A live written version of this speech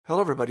Hello,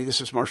 everybody. This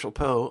is Marshall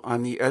Poe.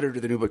 I'm the editor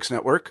of the New Books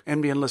Network.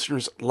 NBN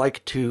listeners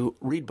like to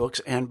read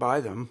books and buy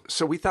them.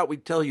 So we thought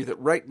we'd tell you that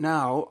right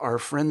now, our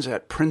friends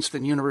at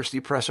Princeton University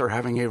Press are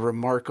having a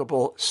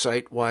remarkable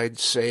site-wide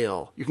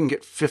sale. You can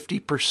get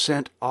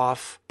 50%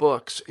 off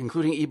books,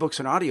 including ebooks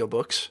and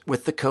audiobooks,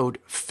 with the code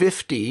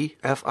 50,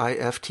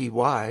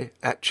 F-I-F-T-Y,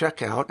 at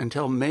checkout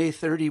until May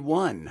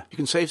 31. You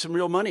can save some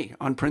real money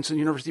on Princeton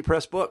University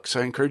Press books.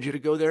 I encourage you to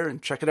go there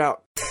and check it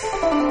out.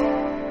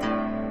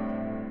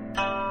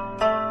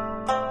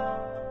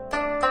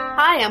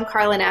 Hi, I'm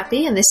Carla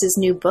Nappi, and this is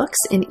New Books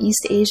in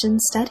East Asian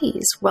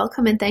Studies.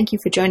 Welcome and thank you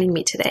for joining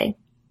me today.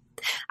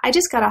 I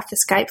just got off the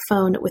Skype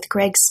phone with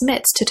Greg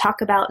Smits to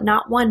talk about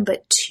not one,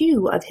 but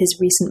two of his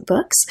recent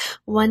books.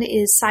 One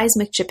is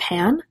Seismic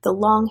Japan, the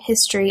long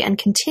history and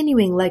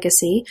continuing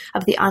legacy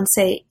of the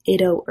Ansei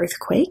Edo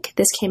earthquake.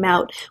 This came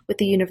out with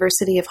the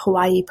University of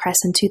Hawaii Press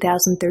in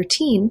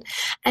 2013.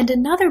 And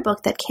another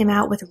book that came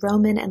out with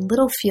Rowman and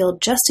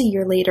Littlefield just a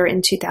year later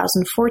in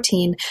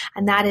 2014,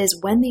 and that is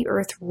When the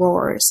Earth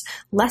Roars,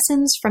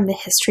 Lessons from the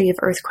History of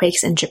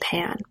Earthquakes in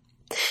Japan.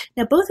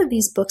 Now, both of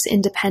these books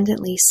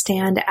independently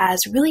stand as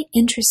really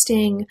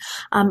interesting,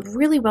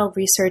 really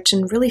well-researched,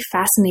 and really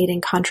fascinating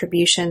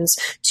contributions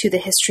to the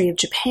history of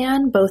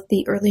Japan, both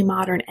the early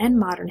modern and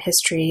modern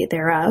history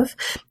thereof,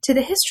 to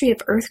the history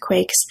of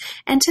earthquakes,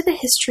 and to the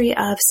history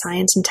of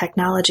science and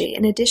technology,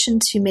 in addition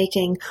to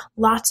making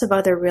lots of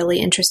other really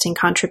interesting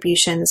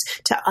contributions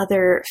to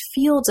other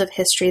fields of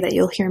history that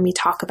you'll hear me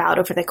talk about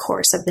over the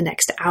course of the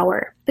next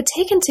hour. But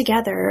taken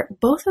together,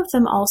 both of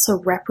them also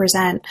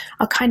represent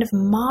a kind of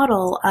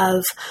model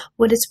of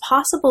what is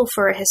possible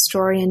for a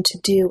historian to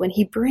do when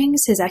he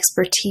brings his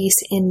expertise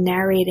in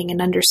narrating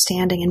and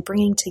understanding and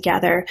bringing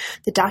together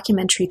the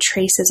documentary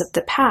traces of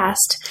the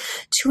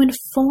past to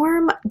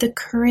inform the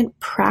current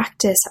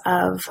practice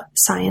of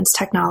science,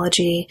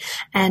 technology,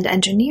 and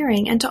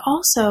engineering, and to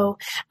also,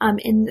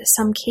 in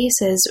some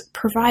cases,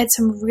 provide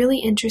some really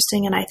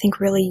interesting and I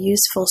think really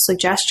useful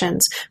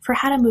suggestions for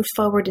how to move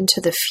forward into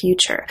the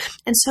future.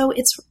 And so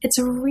it's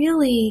a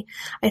really,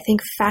 I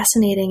think,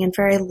 fascinating and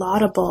very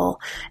laudable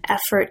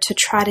effort to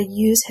try to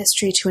use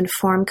history to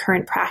inform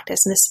current practice,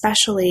 and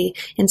especially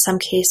in some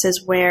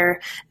cases where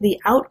the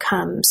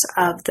outcomes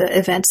of the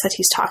events that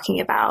he's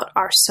talking about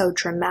are so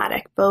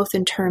dramatic, both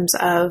in terms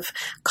of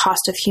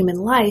cost of human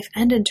life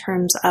and in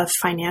terms of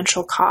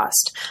financial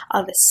cost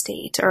of a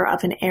state or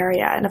of an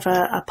area and of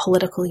a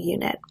political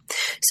unit.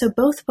 So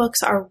both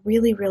books are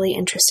really, really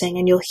interesting,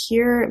 and you'll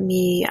hear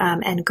me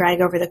and Greg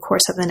over the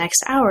course of the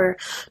next hour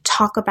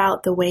talk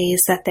about the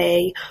ways that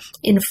they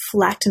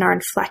inflect and are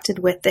inflected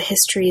with the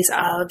histories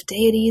of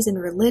deities and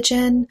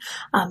religion,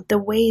 the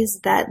ways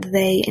that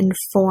they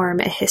inform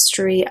a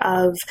history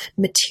of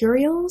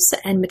materials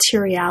and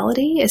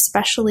materiality,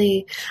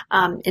 especially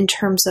in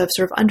terms of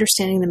sort of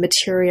understanding the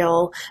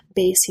material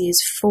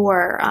bases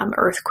for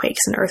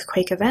earthquakes and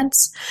earthquake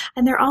events.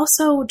 And they're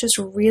also just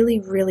really,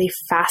 really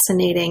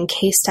fascinating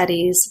case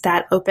studies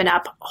that open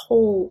up a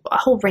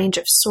whole range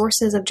of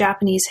sources of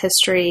Japanese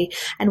history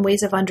and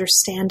ways of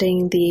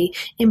understanding the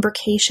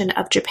imbrication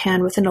of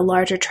Japan within a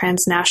larger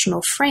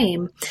transnational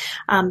frame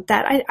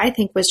that I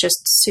think was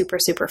just super,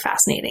 super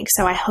fascinating.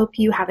 So I hope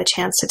you have a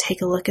chance to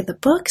take a look at the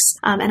books,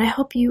 and I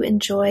hope you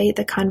enjoy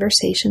the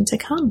conversation to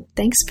come.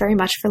 Thanks very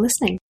much for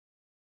listening.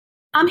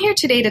 I'm here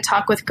today to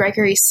talk with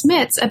Gregory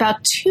Smits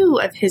about two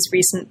of his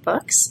recent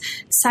books,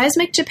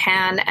 Seismic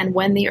Japan and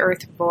When the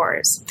Earth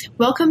Roars.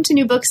 Welcome to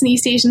New Books in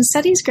East Asian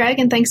Studies, Greg,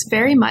 and thanks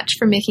very much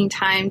for making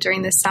time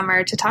during this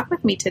summer to talk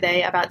with me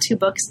today about two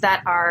books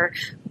that are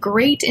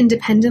great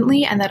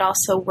independently and that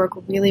also work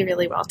really,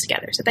 really well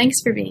together. So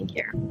thanks for being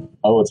here.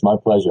 Oh, it's my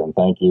pleasure, and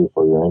thank you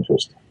for your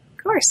interest.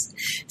 Of course.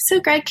 So,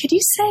 Greg, could you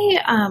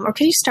say, or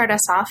could you start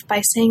us off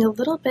by saying a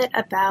little bit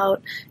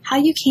about how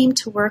you came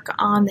to work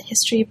on the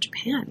history of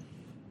Japan?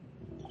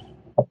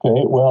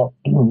 Okay, well,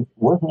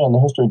 working on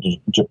the history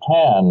of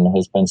Japan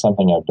has been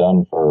something I've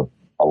done for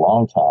a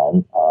long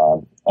time,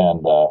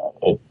 and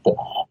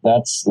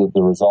that's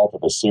the result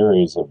of a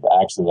series of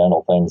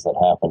accidental things that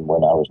happened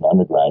when I was an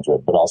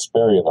undergraduate, but I'll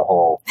spare you the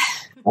whole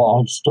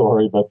long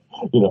story, but,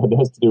 it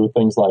has to do with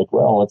things like,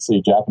 well, let's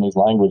see, Japanese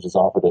language is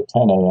offered at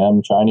 10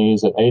 a.m.,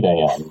 Chinese at 8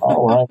 a.m.,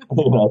 all right,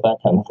 that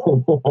kind of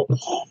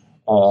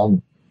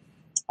thing.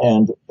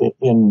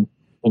 And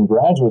in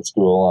graduate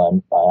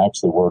school, I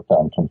actually worked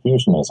on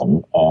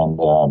Confucianism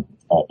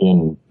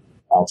and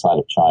outside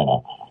of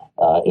China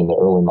in the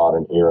early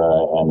modern era,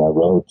 and I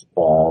wrote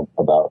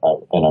about.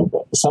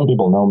 Some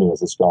people know me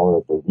as a scholar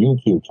of the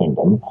Ryukyu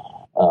Kingdom,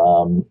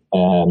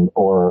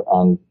 or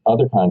on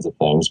other kinds of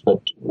things. But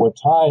what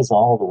ties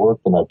all the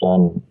work that I've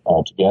done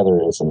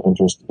together is an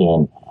interest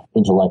in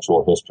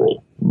intellectual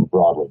history,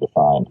 broadly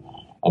defined,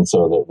 and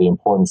so the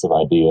importance of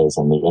ideas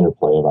and the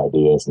interplay of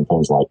ideas and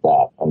things like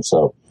that. And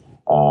so.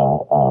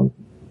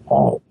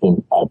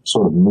 I've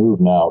sort of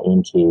moved now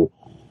into,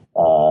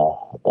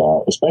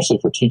 especially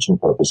for teaching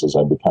purposes,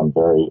 I've become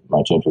very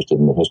much interested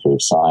in the history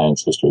of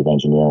science, history of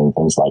engineering,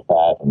 things like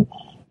that,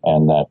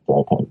 and that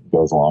kind of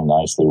goes along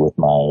nicely with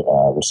my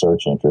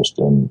research interest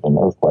in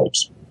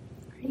earthquakes.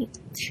 Great.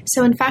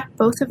 So in fact,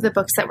 both of the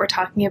books that we're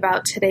talking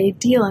about today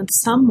deal in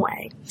some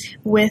way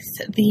with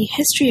the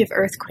history of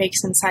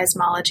earthquakes and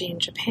seismology in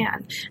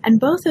Japan. And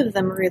both of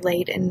them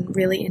relate in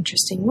really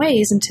interesting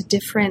ways and to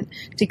different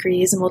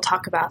degrees, and we'll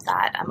talk about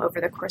that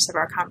over the course of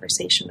our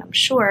conversation, I'm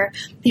sure.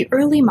 The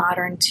early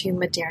modern to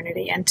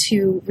modernity and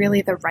to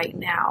really the right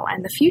now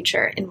and the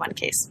future in one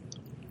case.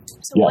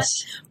 So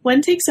yes.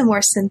 One takes a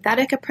more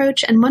synthetic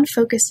approach, and one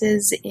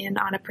focuses in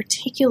on a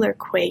particular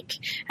quake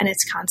and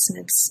its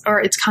consonants or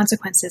its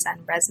consequences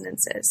and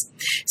resonances.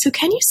 So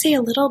can you say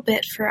a little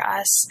bit for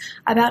us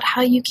about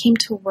how you came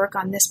to work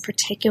on this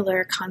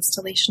particular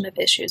constellation of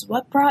issues?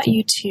 What brought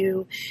you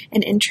to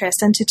an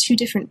interest and to two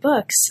different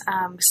books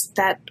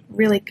that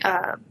really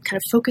kind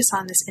of focus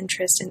on this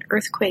interest in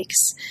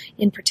earthquakes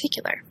in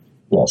particular?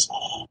 Yes.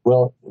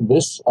 Well,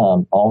 this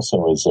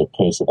also is a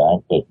case of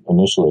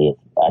initially of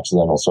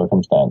accidental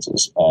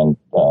circumstances, and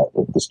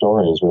the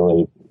story is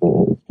really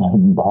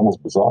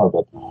almost bizarre.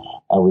 But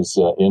I was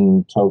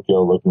in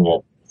Tokyo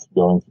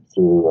going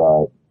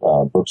through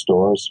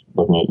bookstores,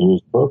 looking at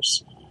used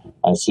books.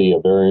 I see a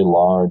very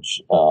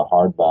large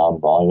hardbound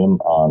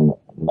volume on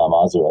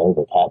Namazue,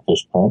 the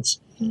catfish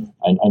prints.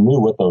 I knew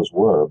what those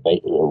were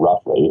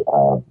roughly,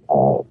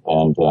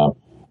 and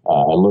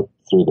I looked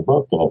through the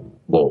book, and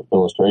the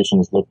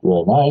illustrations looked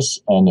really nice,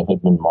 and it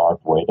had been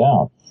marked way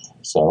down.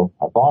 So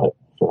I bought it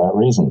for that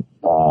reason,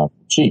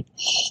 cheap.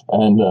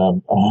 And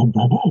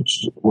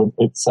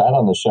it sat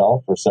on the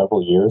shelf for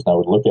several years, and I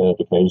would look at it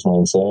occasionally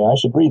and say, I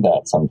should read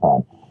that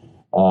sometime.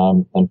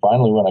 And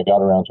finally, when I got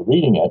around to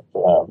reading it,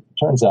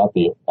 turns out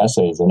the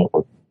essays in it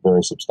were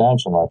very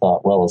substantial, and I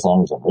thought, well, as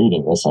long as I'm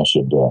reading this, I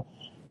should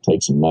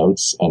take some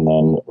notes and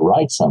then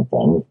write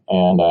something.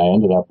 And I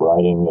ended up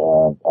writing,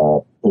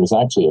 it was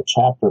actually a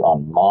chapter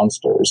on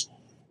monsters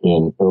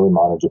in early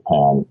modern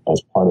Japan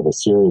as part of a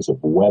series of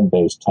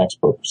web-based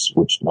textbooks,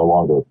 which no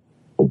longer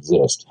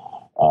exist.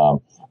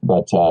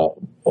 But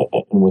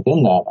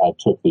within that, I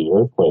took the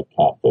earthquake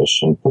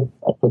catfish and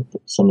I put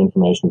some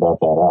information about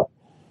that up.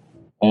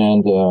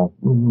 And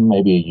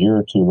maybe a year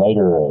or two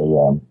later,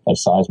 a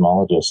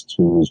seismologist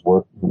who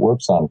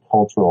works on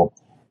cultural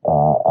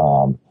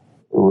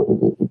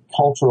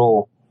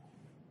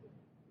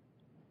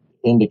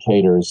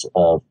indicators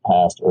of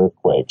past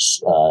earthquakes,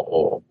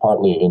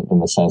 partly in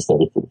the sense that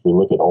if we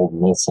look at old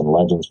myths and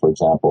legends, for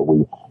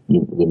example,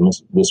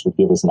 this would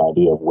give us an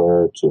idea of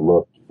where to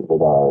look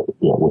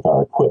with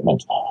our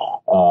equipment.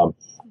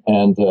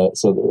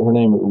 So her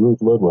name is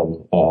Ruth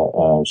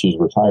Ludwin. She's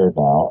retired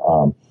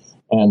now.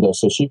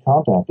 So she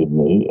contacted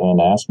me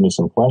and asked me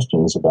some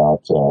questions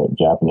about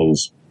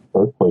Japanese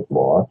earthquake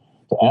lore.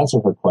 To answer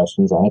her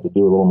questions, I had to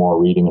do a little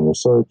more reading and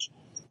research.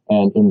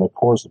 And in the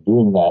course of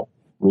doing that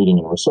reading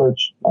and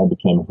research, I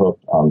became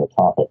hooked on the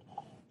topic.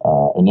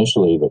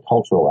 Initially, the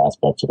cultural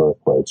aspects of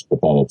earthquakes, but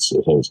then it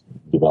has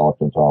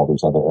developed into all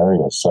these other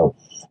areas. So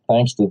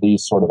thanks to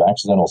these sort of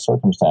accidental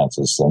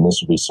circumstances, and this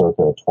would be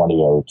circa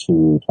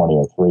 2002,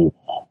 2003,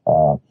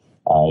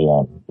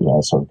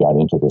 I sort of got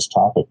into this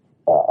topic.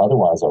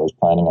 Otherwise, I was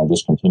planning on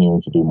just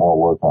continuing to do more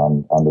work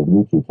on the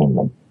Ryukyu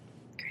Kingdom.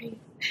 Great.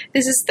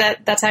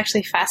 That's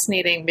actually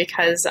fascinating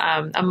because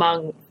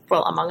among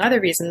other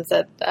reasons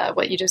that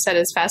what you just said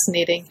is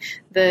fascinating,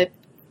 the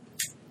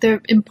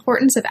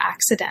importance of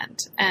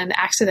accident and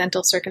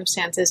accidental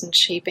circumstances in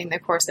shaping the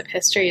course of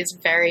history is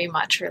very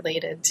much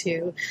related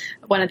to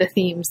one of the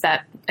themes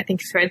that I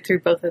think thread through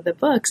both of the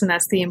books, and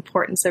that's the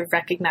importance of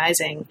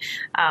recognizing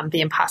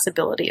the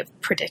impossibility of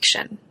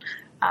prediction.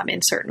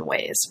 In certain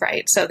ways,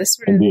 right? So this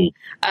sort of,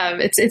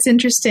 it's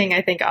interesting,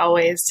 I think,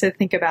 always to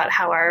think about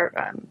how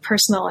our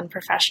personal and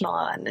professional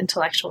and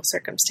intellectual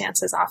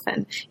circumstances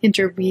often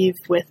interweave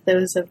with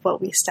those of what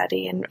we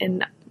study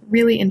in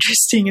really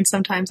interesting and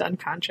sometimes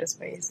unconscious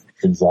ways.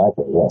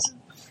 Exactly, yes.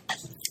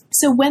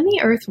 So When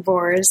the Earth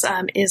Roars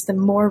is the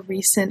more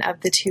recent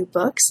of the two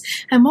books.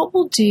 And what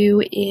we'll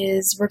do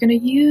is we're going to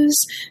use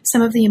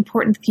some of the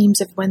important themes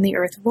of When the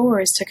Earth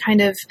Roars to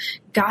kind of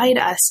guide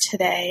us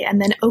today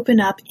and then open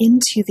up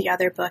into the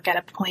other book at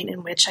a point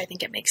in which I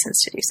think it makes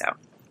sense to do so.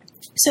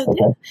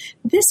 So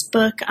this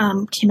book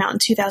came out in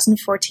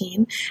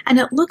 2014, and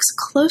it looks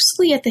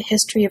closely at the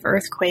history of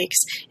earthquakes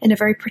in a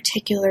very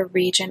particular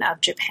region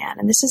of Japan.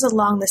 And this is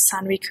along the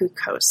Sanriku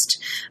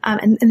coast.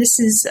 And this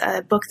is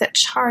a book that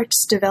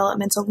charts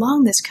developments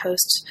along this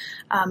coast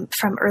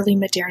from early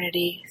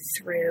modernity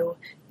through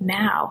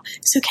now.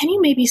 So can you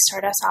maybe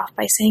start us off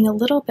by saying a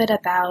little bit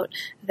about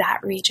that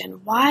region?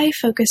 Why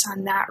focus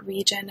on that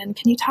region? And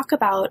can you talk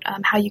about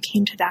how you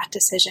came to that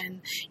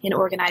decision in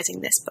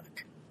organizing this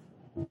book?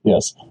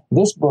 Yes,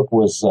 this book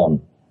was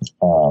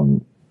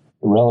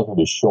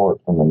relatively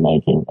short in the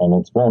making, and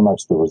it's very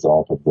much the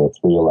result of the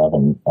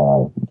 3/11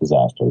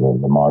 disaster,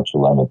 the March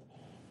 11th,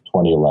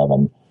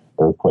 2011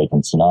 earthquake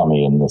and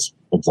tsunami in this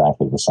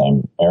exactly the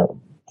same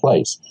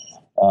place.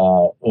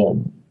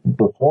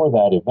 Before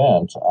that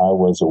event, I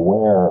was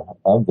aware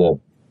of the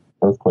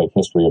earthquake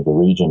history of the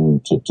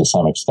region to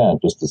some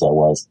extent, just as I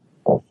was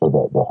for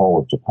the whole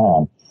of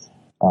Japan.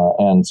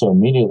 And so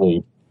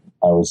immediately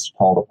I was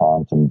called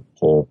upon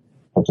to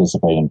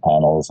participate in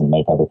panels and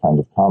make other kinds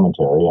of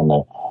commentary, and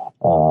they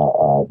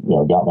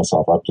got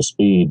myself up to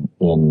speed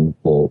in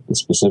the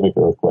specific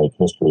earthquake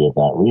history of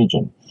that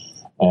region.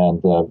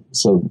 And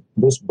so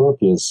this book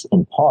is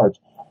in part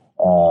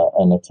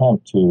an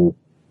attempt to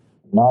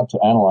not to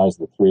analyze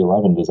the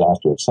 3/11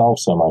 disaster itself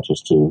so much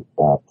as to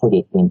put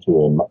it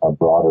into a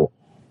broader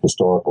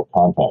historical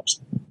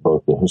context,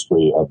 both the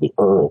history of the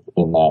earth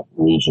in that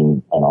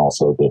region and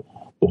also the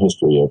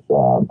history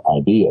of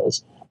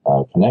ideas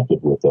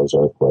connected with those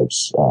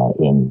earthquakes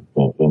in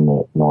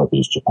the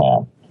Northeast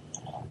Japan.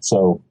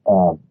 So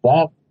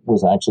that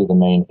was actually the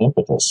main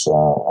impetus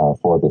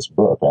for this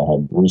book. I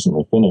had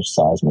recently finished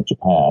Seismic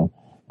Japan,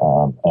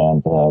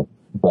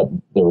 but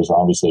there was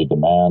obviously a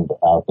demand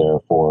out there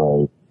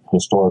for a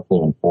historically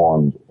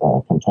informed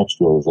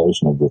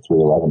contextualization of the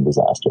 3/11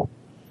 disaster.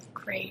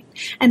 Great.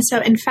 And so,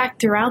 in fact,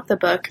 throughout the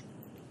book,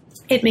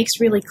 it makes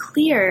really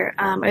clear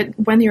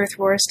when the Earth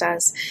Roars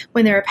does,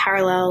 when there are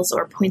parallels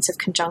or points of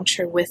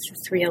conjuncture with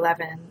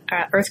 3/11,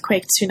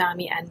 earthquake,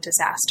 tsunami, and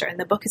disaster. And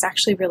the book is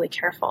actually really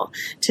careful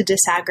to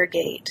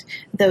disaggregate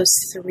those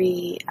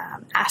three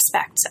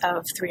aspects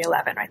of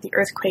 3/11, right? The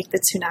earthquake, the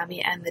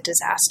tsunami, and the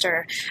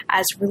disaster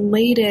as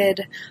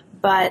related,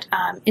 but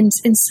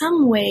in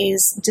some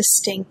ways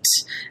distinct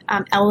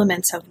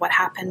elements of what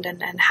happened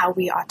and how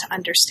we ought to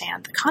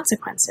understand the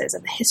consequences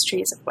and the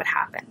histories of what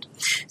happened.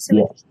 So.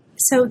 Yes.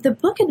 So the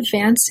book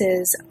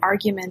advances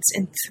arguments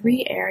in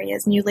three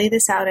areas, and you lay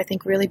this out, I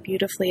think, really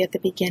beautifully at the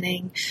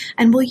beginning,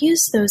 and we'll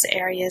use those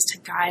areas to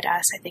guide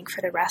us, I think,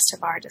 for the rest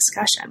of our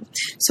discussion.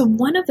 So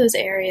one of those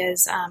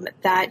areas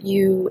that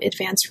you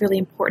advance really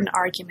important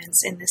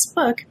arguments in this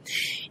book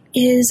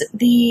is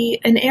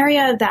an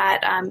area that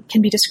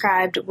can be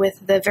described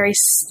with the very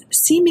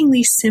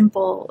seemingly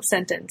simple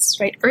sentence,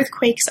 right?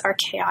 Earthquakes are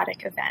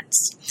chaotic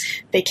events.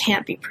 They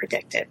can't be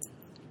predicted.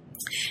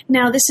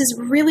 Now, this is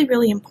really,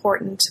 really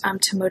important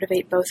to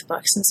motivate both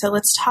books, and so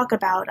let's talk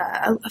about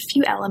a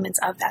few elements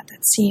of that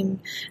seem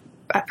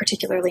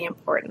particularly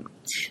important.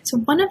 So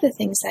one of the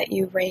things that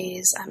you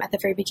raise at the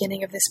very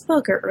beginning of this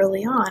book or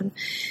early on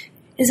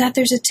is that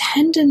there's a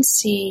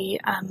tendency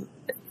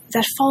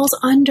that falls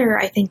under,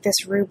 I think,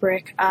 this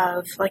rubric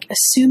of like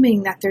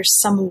assuming that there's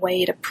some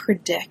way to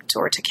predict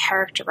or to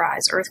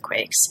characterize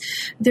earthquakes.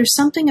 There's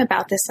something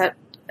about this that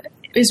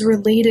is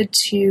related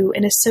to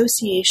an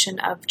association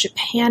of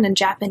Japan and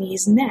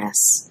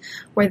Japanese-ness,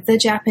 or the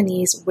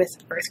Japanese with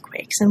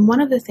earthquakes. And one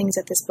of the things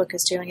that this book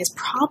is doing is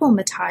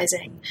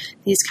problematizing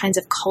these kinds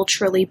of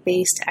culturally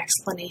based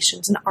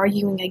explanations and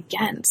arguing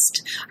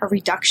against a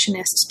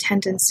reductionist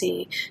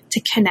tendency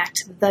to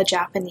connect the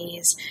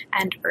Japanese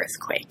and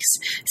earthquakes.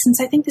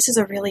 Since I think this is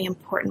a really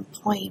important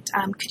point,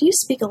 could you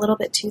speak a little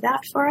bit to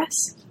that for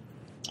us?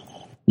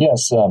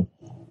 Yes,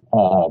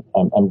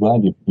 I'm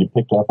glad you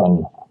picked up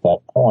on that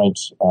point.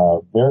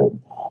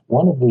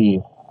 One of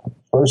the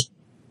first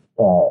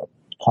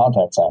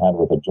contacts I had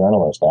with a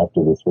journalist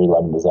after the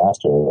 3/11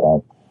 disaster,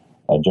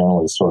 a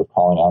journalist sort of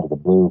calling out of the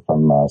blue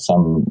from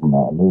some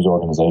news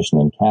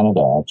organization in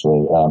Canada,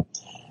 actually,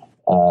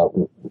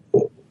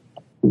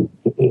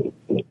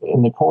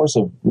 in the course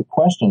of the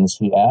questions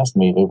he asked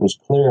me, it was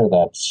clear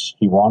that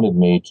he wanted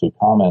me to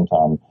comment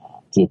on,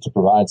 to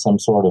provide some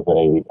sort of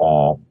a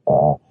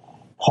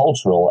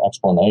cultural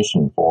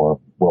explanation for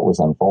what was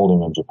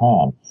unfolding in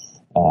Japan.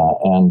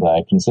 And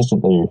I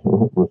consistently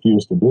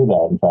refused to do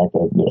that. In fact,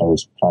 I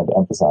was trying to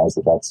emphasize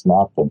that that's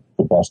not the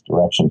best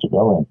direction to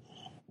go in.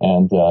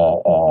 And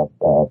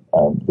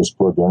this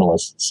poor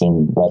journalist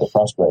seemed rather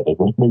frustrated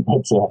with me.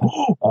 But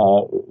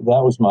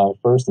that was my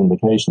first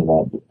indication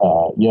that,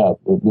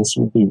 this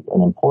would be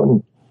an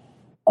important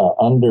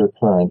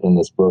undercurrent in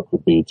this book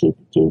would be to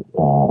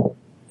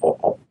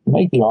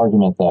make the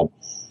argument that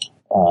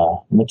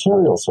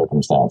material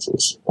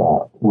circumstances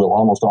will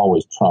almost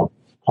always trump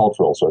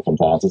cultural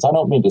circumstances. I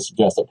don't mean to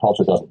suggest that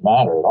culture doesn't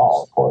matter at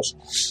all, of course.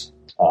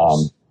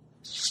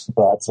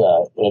 But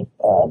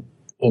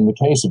in the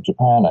case of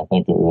Japan, I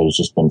think there's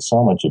just been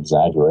so much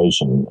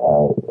exaggeration,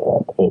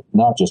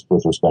 not just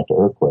with respect to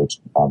earthquakes,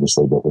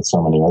 obviously, but with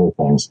so many other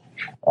things.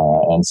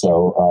 And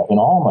so in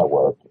all my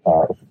work,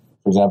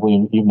 for example,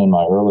 even in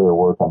my earlier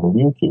work on the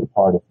Ryukyu,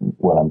 part of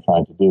what I'm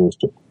trying to do is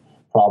to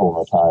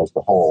problematize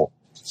the whole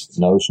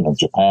notion of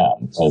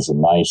Japan as a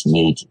nice,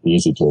 neat,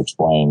 easy to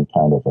explain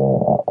kind of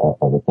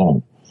a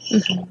thing.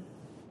 Mm-hmm.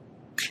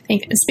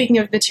 Speaking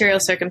of material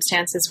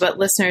circumstances, what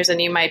listeners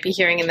and you might be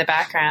hearing in the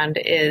background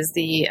is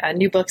the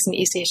New Books in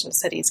East Asian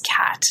Studies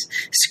cat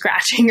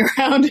scratching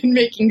around and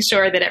making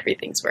sure that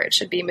everything's where it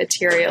should be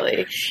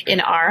materially in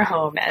our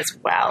home as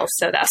well.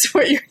 So that's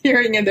what you're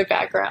hearing in the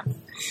background.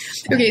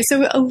 Okay,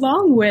 so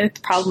along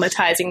with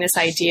problematizing this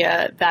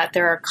idea that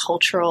there are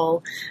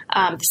cultural,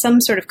 some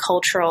sort of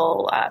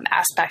cultural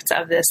aspects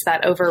of this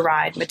that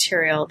override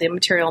the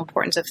material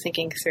importance of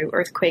thinking through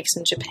earthquakes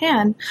in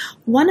Japan,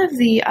 one of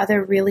the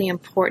other really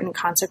important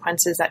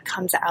consequences that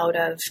comes out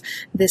of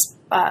this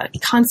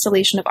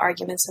constellation of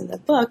arguments in the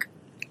book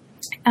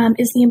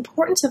is the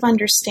importance of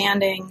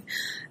understanding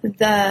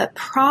the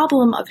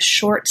problem of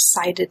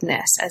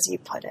short-sightedness, as you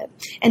put it,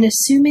 and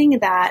assuming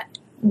that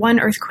one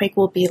earthquake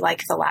will be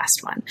like the last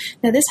one.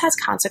 Now, this has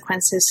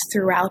consequences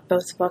throughout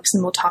both books,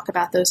 and we'll talk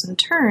about those in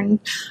turn.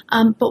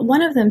 But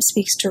one of them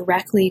speaks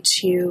directly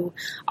to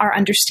our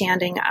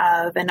understanding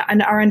of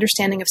and our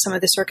understanding of some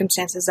of the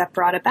circumstances that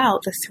brought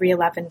about the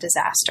 3/11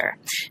 disaster.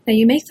 Now,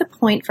 you make the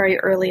point very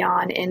early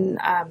on in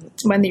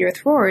When the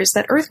Earth Roars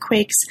that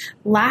earthquakes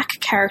lack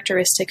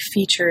characteristic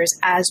features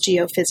as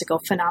geophysical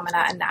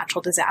phenomena and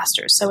natural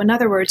disasters. So, in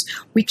other words,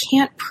 we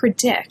can't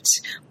predict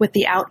what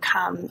the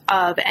outcome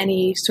of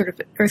any sort of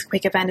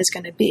earthquake event is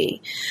going to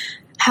be.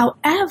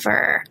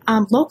 However,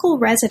 local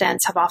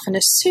residents have often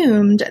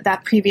assumed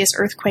that previous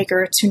earthquake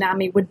or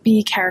tsunami would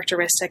be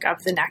characteristic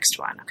of the next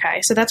one.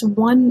 Okay, so that's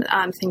one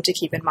thing to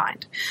keep in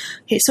mind.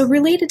 Okay, so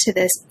related to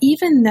this,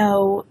 even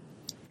though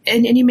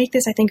and you make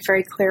this, I think,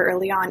 very clear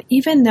early on,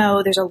 even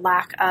though there's a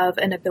lack of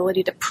an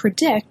ability to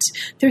predict,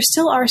 there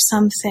still are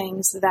some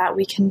things that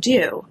we can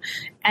do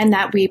and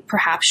that we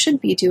perhaps should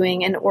be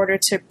doing in order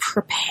to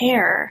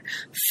prepare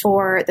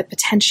for the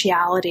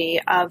potentiality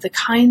of the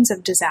kinds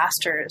of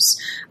disasters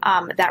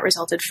that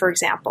resulted, for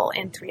example,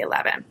 in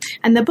 3/11.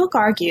 And the book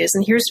argues,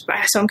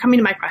 so I'm coming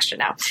to my question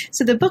now.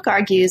 So the book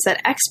argues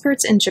that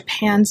experts in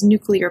Japan's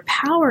nuclear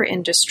power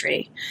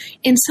industry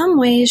in some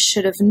ways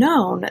should have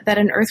known that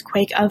an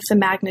earthquake of the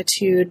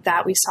magnitude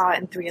that we saw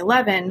in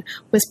 3/11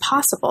 was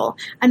possible,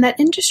 and that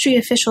industry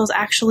officials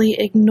actually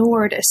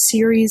ignored a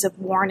series of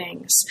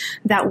warnings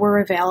that were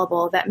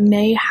available that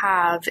may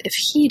have, if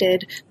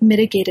heeded,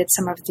 mitigated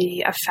some of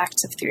the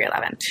effects of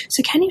 3/11.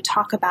 So can you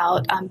talk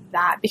about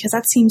that? Because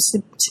that seems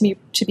to me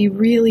to be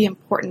really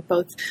important,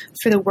 both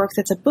for the work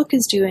that the book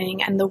is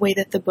doing and the way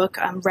that the book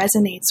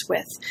resonates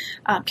with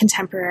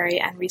contemporary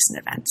and recent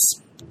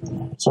events.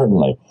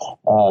 Certainly.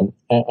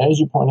 As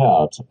you point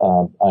out,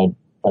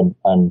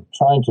 I'm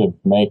trying to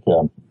make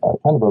a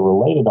kind of a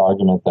related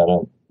argument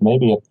that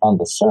maybe on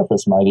the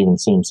surface might even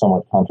seem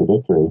somewhat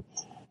contradictory.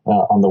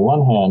 On the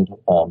one hand,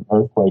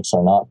 earthquakes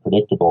are not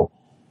predictable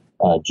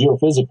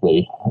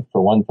geophysically,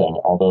 for one thing,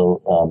 although,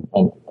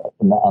 and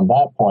on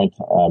that point,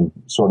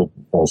 sort of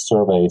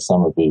survey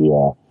some of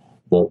the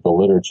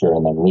literature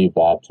and then leave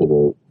that to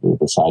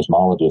the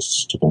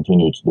seismologists to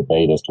continue to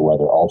debate as to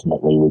whether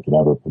ultimately we can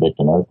ever predict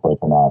an earthquake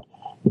or not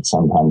at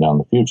some time down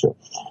the future.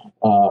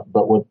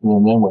 But what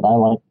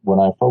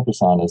I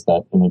focus on is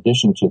that in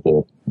addition to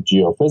the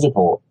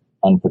geophysical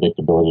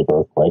unpredictability of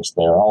earthquakes,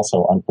 they are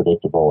also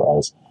unpredictable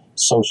as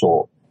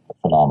social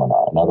phenomena.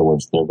 In other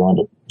words,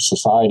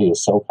 society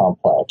is so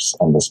complex,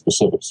 and the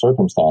specific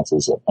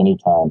circumstances at any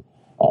time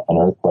an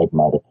earthquake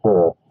might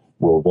occur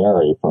will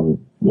vary from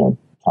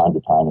time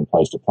to time and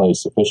place to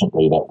place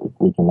sufficiently that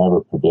we can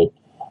never predict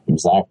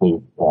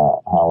exactly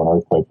how an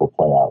earthquake will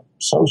play out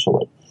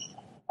socially.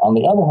 On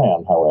the other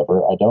hand,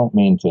 however, I don't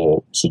mean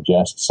to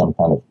suggest some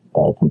kind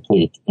of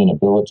complete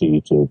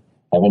inability to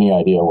have any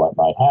idea what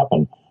might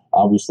happen.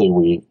 Obviously,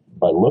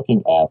 by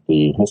looking at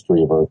the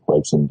history of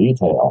earthquakes in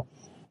detail,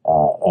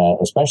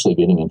 especially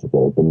getting into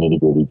the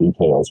nitty-gritty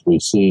details, we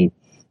see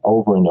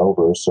over and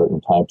over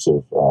certain types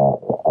of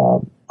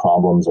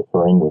problems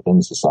occurring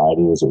within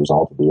society as a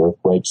result of the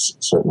earthquakes,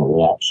 certain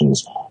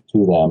reactions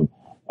to them.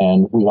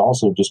 And we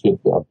also just get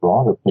a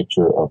broader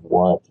picture of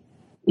what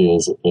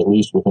is at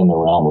least within the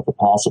realm of the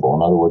possible.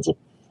 In other words,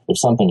 if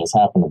something has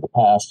happened in the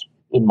past,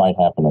 it might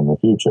happen in the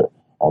future,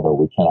 although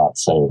we cannot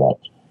say that,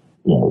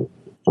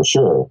 for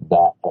sure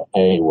that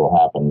A will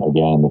happen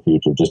again in the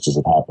future just as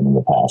it happened in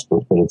the past,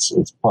 but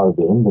it's part of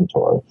the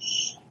inventory.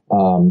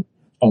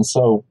 And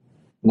so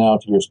now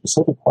to your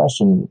specific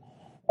question,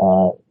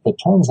 it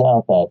turns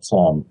out that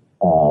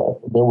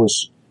there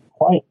was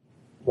quite,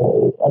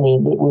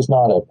 it was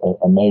not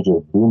a major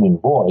booming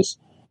voice,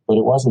 but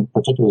it wasn't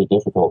particularly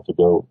difficult to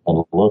go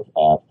and look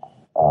at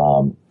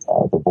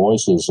the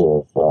voices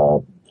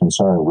of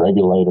concerned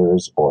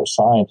regulators or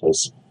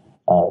scientists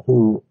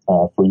who,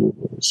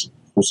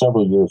 for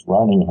several years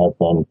running, have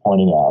been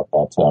pointing out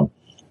that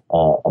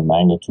a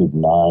magnitude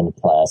 9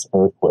 class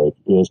earthquake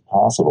is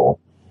possible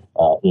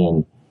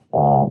in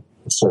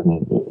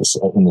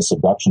the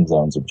subduction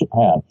zones of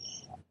Japan.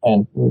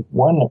 And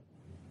one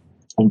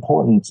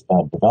important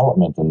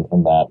development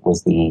in that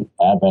was the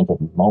advent of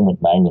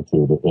moment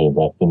magnitude in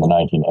the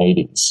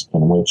 1980s,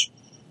 in which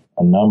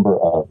a number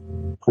of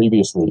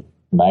previously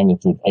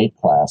magnitude 8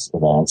 class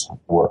events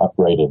were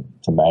upgraded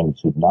to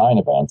magnitude 9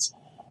 events,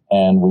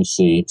 and we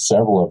see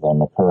several of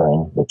them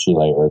occurring: the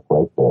Chile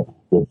earthquake, the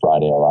Good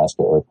Friday,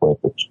 Alaska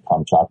earthquake, the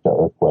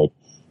Kamchatka earthquake,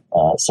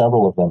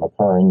 several of them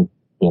occurring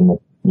in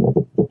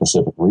the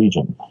Pacific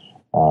region.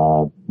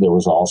 There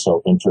was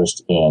also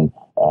interest in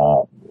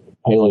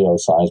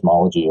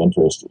paleoseismology,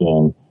 interest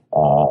in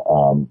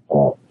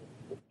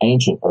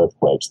ancient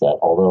earthquakes that,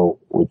 although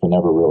we can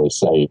never really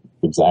say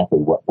exactly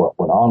what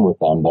went on with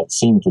them, that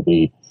seemed to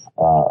be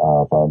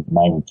of a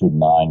magnitude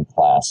 9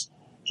 class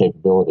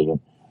capability.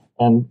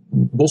 And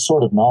this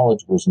sort of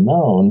knowledge was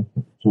known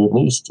to at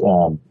least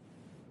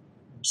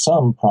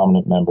some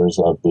prominent members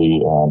of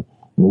the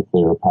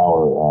nuclear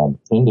power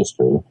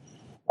industry.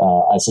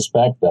 I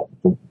suspect that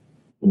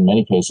in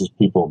many cases,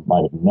 people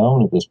might have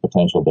known of this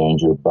potential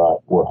danger, but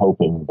were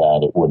hoping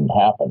that it wouldn't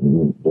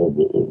happen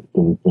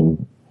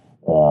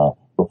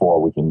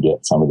before we can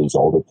get some of these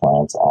older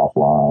plants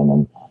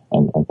offline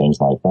and things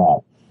like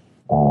that.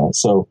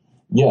 So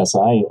yes,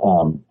 I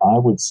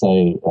would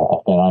say,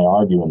 and I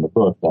argue in the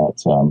book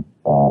that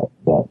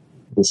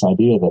this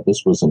idea that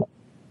this was an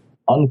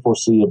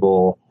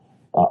unforeseeable,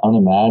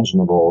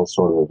 unimaginable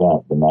sort of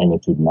event, the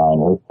magnitude 9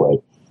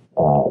 earthquake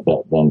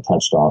that then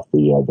touched off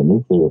the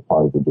nuclear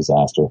part of the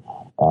disaster,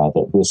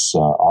 that this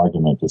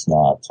argument is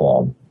not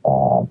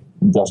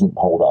doesn't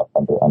hold up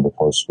under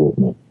close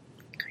scrutiny.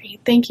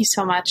 Great. Thank you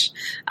so much.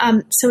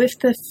 So if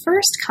the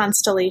first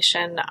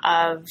constellation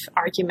of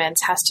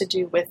arguments has to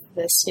do with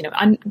this,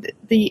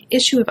 the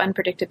issue of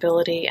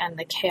unpredictability and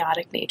the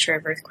chaotic nature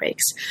of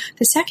earthquakes,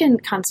 the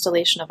second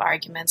constellation of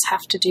arguments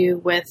have to do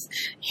with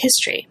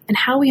history and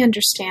how we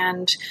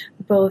understand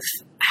both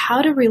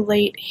how to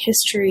relate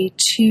history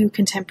to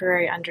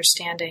contemporary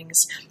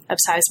understandings of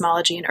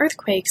seismology and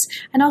earthquakes,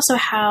 and also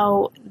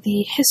how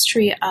the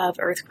history of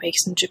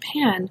earthquakes in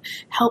Japan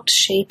helped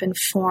shape and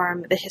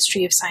form the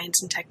history of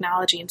science and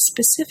technology, and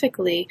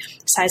specifically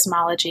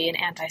seismology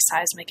and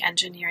anti-seismic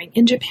engineering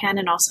in Japan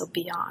and also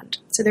beyond.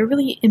 So there are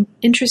really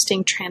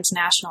interesting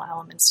transnational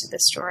elements to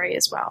this story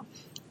as well.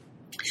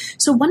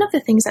 So one of the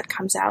things that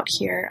comes out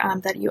here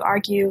that you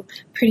argue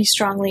pretty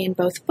strongly in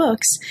both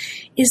books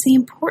is the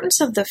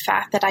importance of the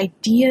fact that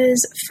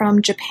ideas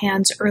from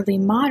Japan's early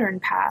modern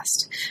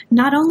past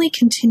not only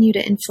continue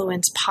to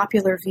influence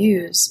popular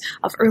views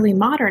of early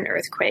modern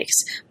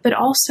earthquakes, but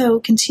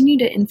also continue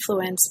to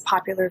influence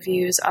popular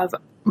views of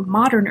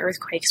modern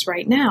earthquakes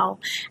right now,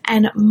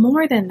 and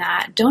more than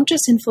that, don't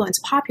just influence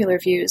popular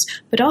views,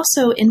 but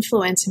also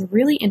influence in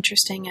really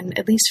interesting and,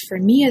 at least for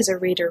me as a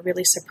reader,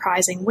 really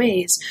surprising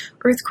ways,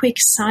 earthquake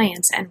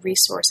science and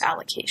resource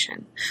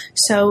allocation.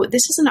 So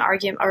this is an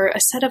argument, or a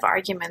set of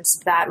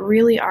arguments that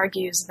really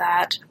argues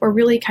that, or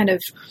really kind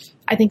of,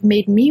 I think,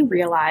 made me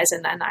realize,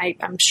 and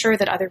I'm sure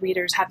that other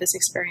readers have this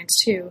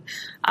experience too,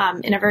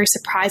 in a very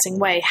surprising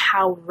way,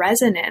 how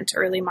resonant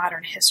early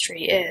modern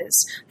history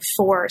is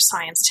for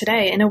science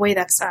today in a way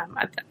that's,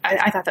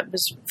 I thought that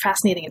was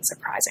fascinating and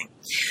surprising.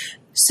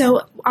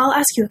 So I'll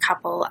ask you a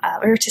couple,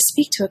 or to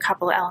speak to a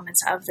couple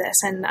elements of this,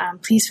 and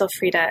please feel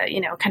free to,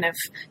 kind of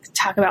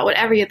talk about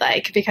whatever you'd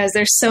like, because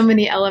there's so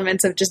many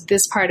elements of just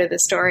this part of the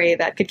story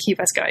that could keep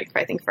us going,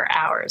 I think, for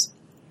hours.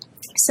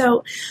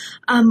 So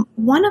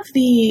one of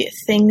the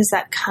things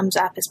that comes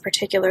up as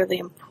particularly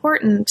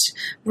important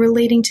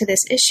relating to this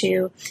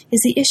issue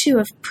is the issue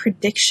of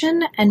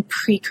prediction and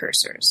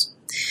precursors.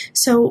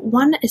 So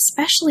one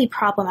especially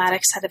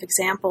problematic set of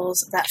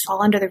examples that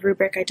fall under the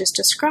rubric I just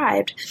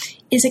described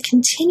is a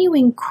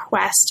continuing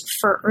quest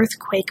for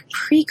earthquake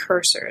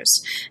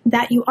precursors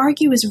that you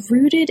argue is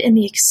rooted in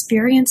the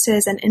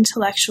experiences and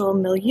intellectual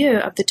milieu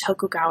of the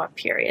Tokugawa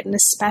period, and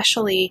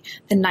especially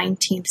the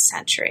 19th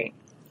century.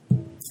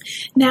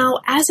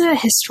 Now, as a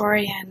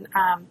historian,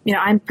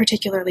 I'm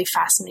particularly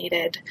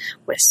fascinated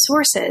with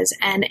sources,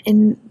 and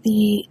in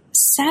the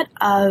set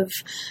of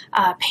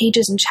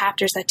pages and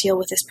chapters that deal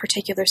with this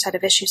particular set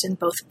of issues in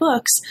both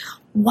books,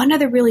 one of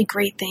the really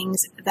great things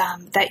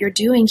that you're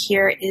doing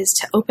here is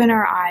to open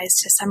our eyes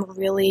to some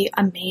really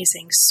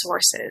amazing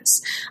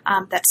sources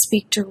that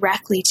speak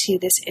directly to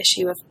this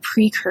issue of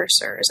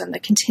precursors and the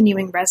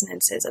continuing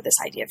resonances of this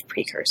idea of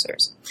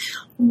precursors.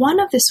 One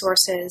of the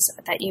sources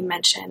that you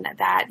mention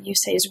that you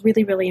say is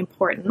really, really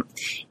important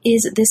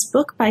is this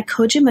book by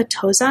Kojima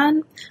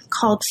Tozan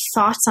called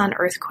Thoughts on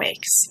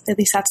Earthquakes. At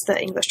least that's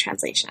the English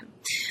translation.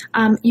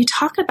 You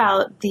talk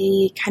about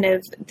the kind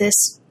of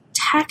this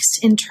text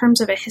in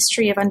terms of a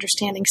history of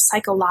understanding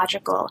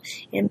psychological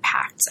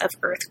impacts of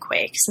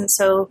earthquakes, and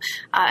so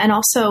and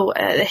also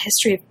the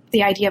history of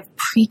the idea of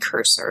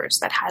precursors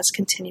that has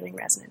continuing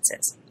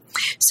resonances.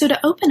 So to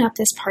open up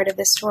this part of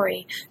the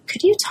story,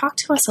 could you talk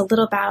to us a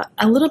little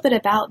bit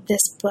about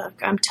this book,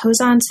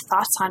 Tozan's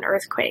Thoughts on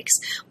Earthquakes?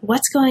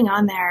 What's going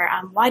on there?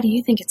 Why do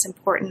you think it's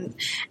important?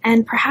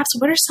 And perhaps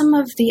what are some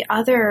of the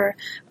other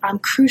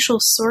crucial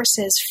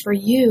sources for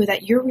you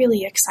that you're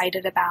really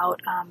excited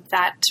about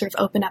that sort of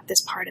open up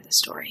this part of the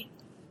story?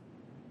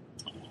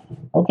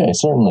 Okay,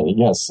 certainly,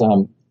 yes.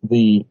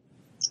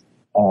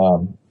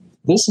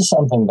 This is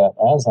something that,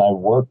 as I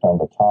worked on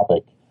the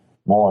topic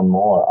more and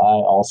more, I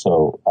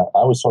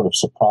was sort of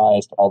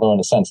surprised, although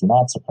in a sense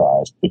not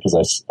surprised, because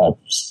I've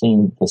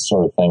seen this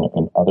sort of thing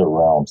in other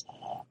realms.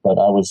 But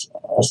I was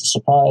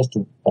surprised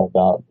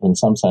about, in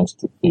some sense,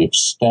 the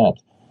extent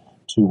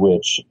to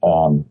which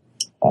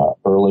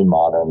early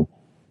modern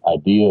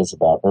ideas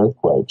about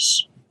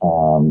earthquakes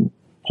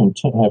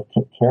have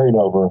carried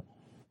over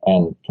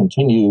and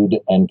continue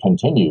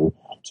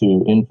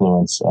to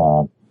influence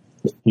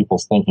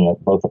people's thinking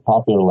at both the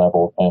popular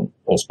level and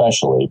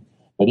especially,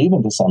 but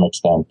even to some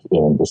extent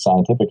in the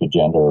scientific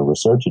agenda or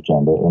research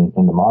agenda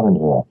in the modern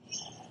era.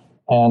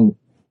 And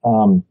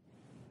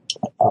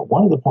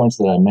one of the points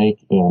that I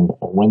make in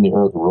When the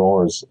Earth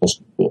Roars,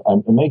 I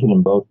make it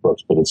in both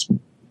books, but it's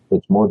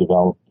it's more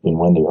developed in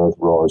When the Earth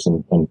Roars,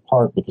 in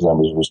part because I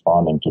was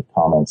responding to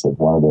comments of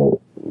one of the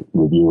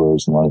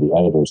reviewers and one of the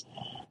editors,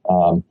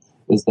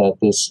 is that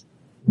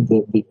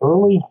the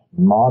early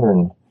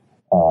modern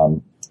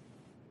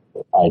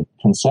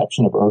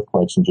conception of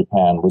earthquakes in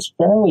Japan was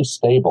fairly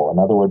stable. In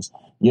other words,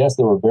 yes,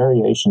 there were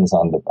variations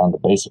on the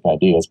basic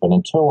ideas, but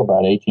until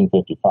about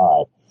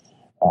 1855,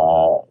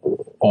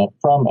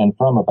 and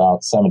from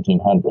about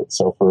 1700.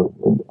 So for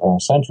a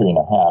century and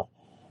a half,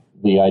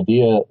 the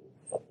idea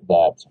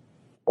that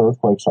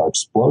earthquakes are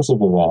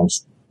explosive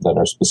events that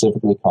are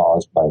specifically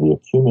caused by the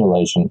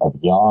accumulation of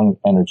yang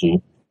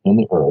energy in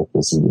the earth.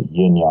 This is the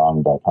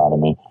yin-yang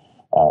dichotomy.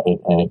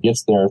 And it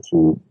gets there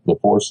through the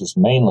forces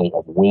mainly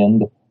of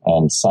wind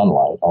and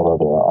sunlight, although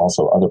there are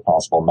also other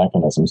possible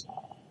mechanisms.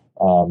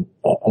 And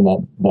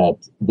that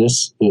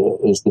this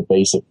is the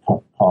basic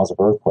cause of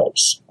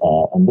earthquakes.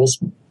 And this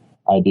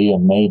idea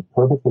made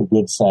perfectly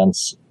good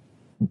sense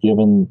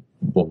given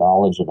the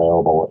knowledge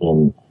available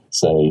in,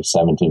 say,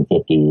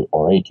 1750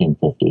 or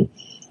 1850.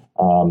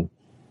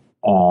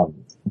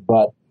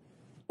 But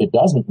it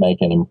doesn't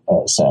make any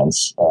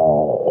sense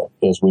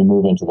as we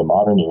move into the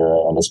modern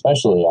era, and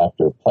especially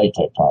after plate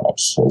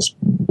tectonics has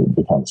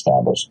become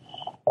established.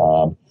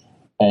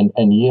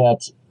 And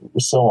yet,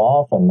 so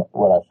often,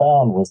 what I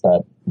found was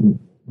that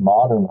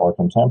modern or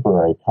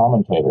contemporary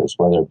commentators,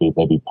 whether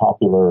they be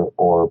popular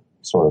or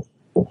sort of,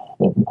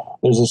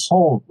 there's this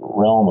whole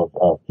realm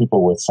of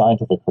people with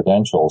scientific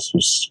credentials who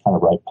kind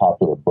of write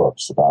popular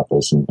books about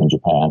this in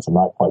Japan. So I'm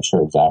not quite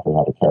sure exactly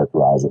how to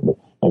characterize it, but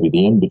maybe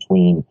the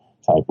in-between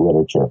type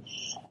literature,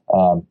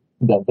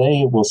 that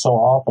they will so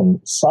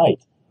often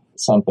cite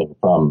something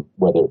from,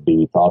 whether it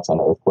be thoughts on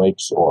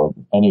earthquakes or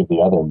any of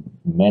the other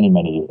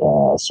many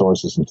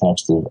sources and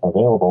texts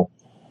available,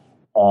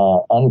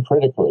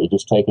 uncritically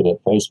just take it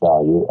at face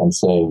value and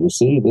say, you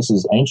see, this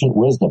is ancient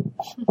wisdom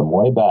from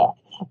way back.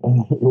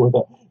 And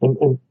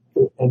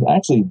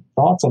actually,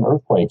 Thoughts on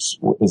Earthquakes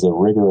is a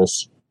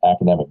rigorous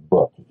academic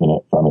book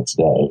from its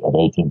day of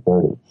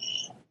 1830.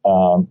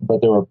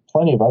 But there were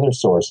plenty of other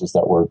sources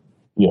that were,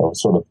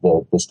 sort of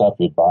the stuff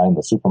you'd buy in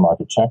the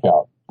supermarket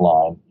checkout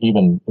line,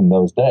 even in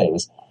those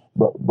days.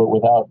 But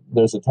without,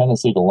 there's a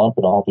tendency to lump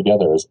it all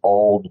together as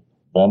old,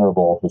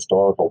 venerable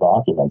historical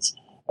documents,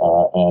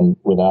 and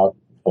without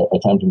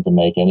attempting to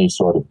make any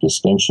sort of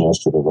distinction as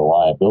to the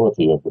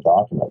reliability of the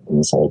document.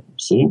 And say,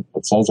 see,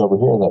 it says over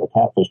here that a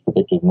catfish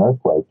predicted an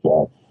earthquake,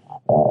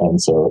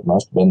 and so it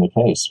must have been the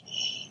case.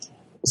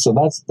 So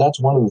that's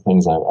one of the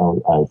things I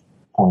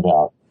point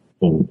out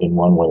in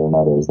one way or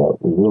another, is that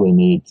we really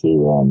need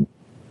to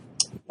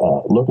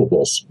look at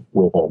this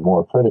with a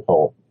more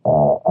critical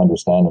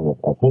understanding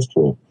of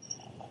history.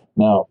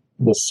 Now,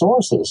 the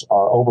sources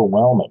are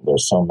overwhelming.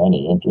 There's so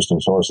many interesting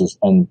sources.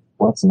 And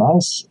what's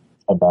nice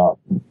about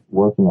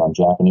working on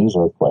Japanese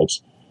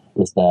earthquakes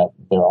is that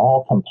they're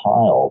all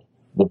compiled.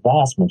 The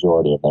vast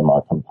majority of them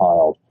are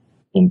compiled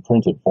in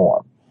printed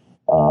form.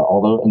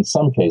 Although in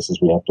some cases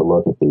we have to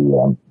look at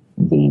the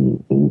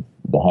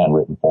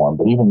handwritten form,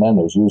 but even then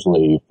there's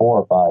usually 4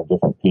 or 5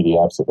 different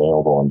PDFs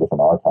available in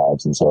different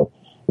archives. And so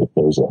if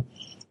there's a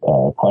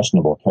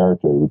questionable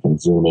character, you can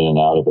zoom in and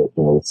out of it,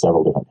 with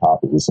several different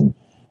copies, and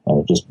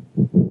it just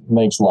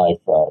makes life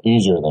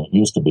easier than it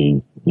used to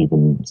be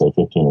even, say,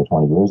 15 or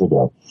 20 years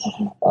ago.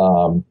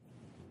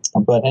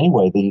 But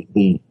anyway,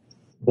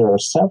 there are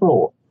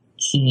several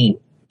key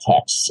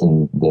texts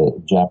in the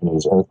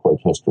Japanese earthquake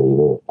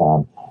history,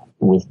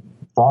 with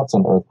Thoughts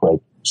on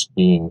Earthquakes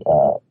being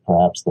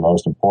perhaps the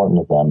most important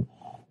of them,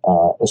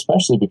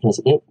 especially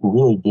because it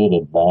really did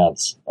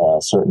advance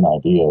certain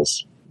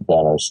ideas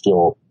that are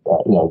still,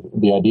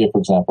 the idea, for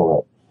example,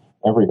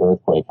 that every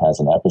earthquake has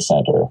an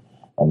epicenter,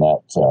 and that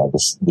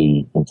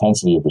the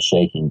intensity of the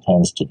shaking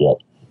tends to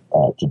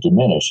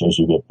diminish as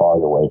you get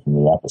farther away from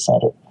the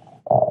epicenter.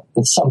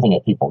 It's something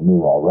that people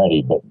knew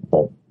already, but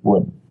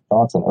what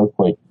Thoughts on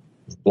Earthquake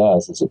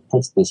does is it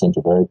puts this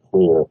into very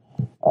clear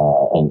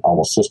and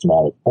almost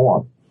systematic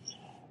form.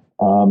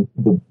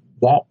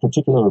 That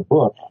particular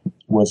book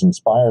was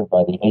inspired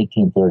by the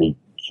 1830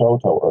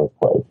 Kyoto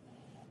earthquake.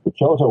 The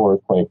Kyoto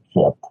earthquake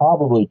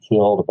probably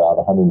killed about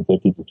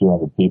 150 to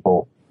 200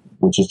 people,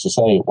 which is to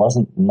say it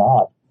wasn't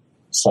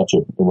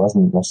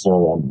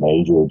necessarily a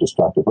major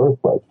destructive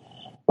earthquake.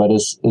 But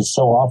as is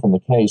so often the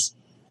case,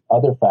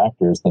 other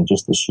factors than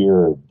just the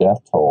sheer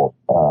death toll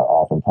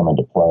often come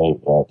into play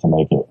to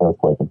make an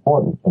earthquake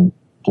important. And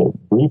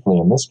briefly,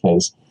 in this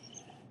case,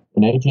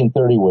 in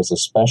 1830 was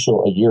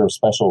a year of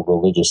special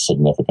religious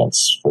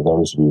significance. For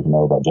those of you who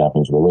know about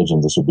Japanese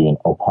religion, this would be an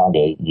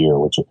Okage year,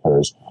 which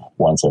occurs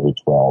once every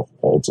 12.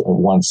 It's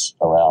once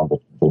around the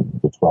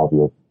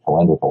 12-year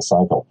calendrical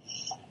cycle.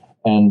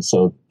 And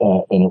so,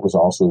 and it was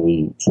also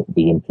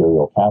the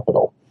imperial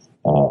capital.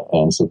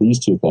 And so these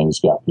two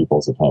things got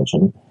people's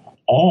attention.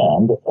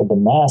 And the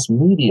mass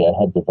media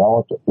had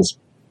developed this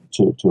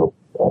to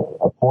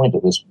a point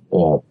at this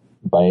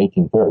by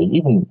 1830,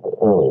 even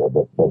earlier,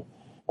 but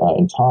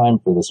in time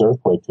for this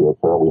earthquake to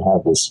occur, we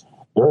have this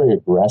very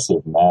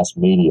aggressive mass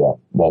media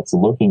that's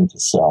looking to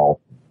sell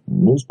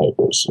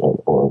newspapers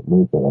or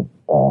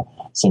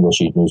single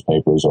sheet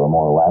newspapers or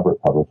more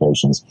elaborate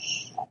publications.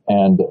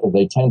 And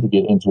they tend to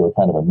get into a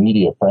kind of a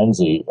media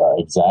frenzy,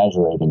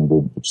 exaggerating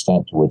the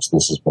extent to which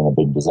this has been a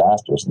big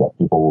disaster, so that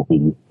people will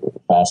be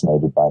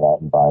fascinated by that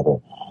and by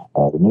the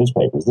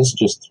newspapers. This is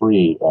just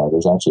three.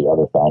 There's actually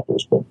other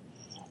factors, but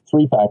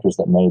three factors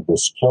that made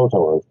this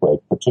Kyoto earthquake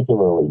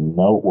particularly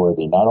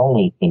noteworthy, not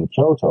only in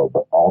Kyoto,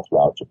 but all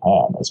throughout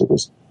Japan, as it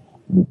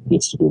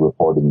gets to be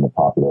reported in the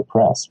popular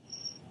press.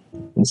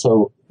 And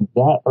so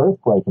that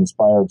earthquake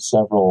inspired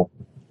several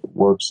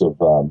works of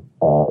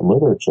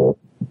literature,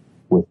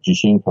 with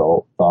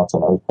Jishinko, Thoughts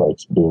on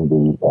Earthquakes, being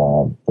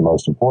the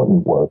most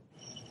important work.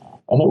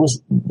 And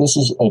this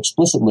is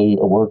explicitly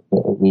a work,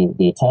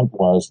 the attempt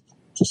was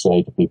to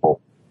say to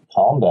people,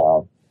 calm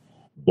down,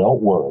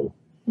 don't worry.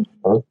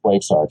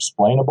 Earthquakes are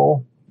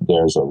explainable.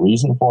 There's a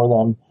reason for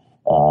them.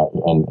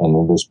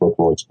 And this book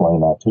will explain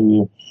that to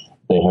you.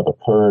 They have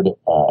occurred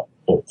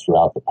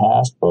throughout the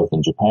past, both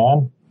in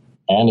Japan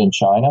and in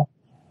China.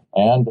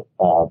 And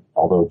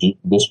although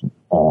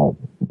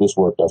this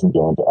work doesn't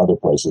go into other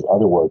places,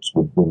 other works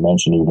would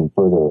mention even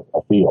further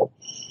afield.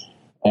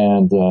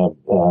 And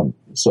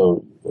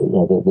so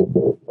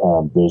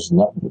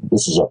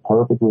this is a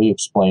perfectly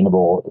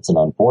explainable. It's an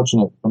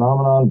unfortunate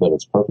phenomenon, but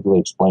it's perfectly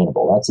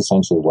explainable. That's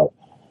essentially what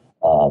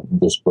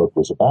this book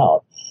was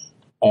about.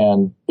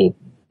 And it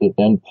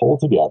then pulled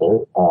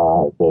together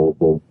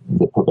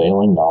the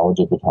prevailing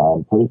knowledge at the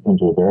time, put it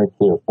into a very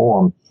clear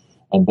form,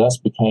 and thus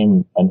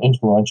became an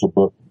influential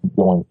book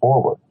going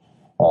forward.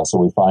 So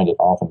we find it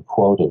often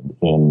quoted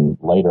in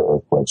later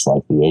earthquakes,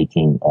 like the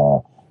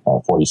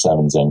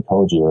 1847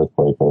 Zenkoji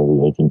earthquake or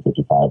the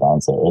 1855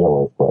 Ansei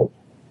Edo earthquake.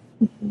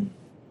 Mm-hmm.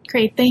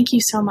 Great, thank you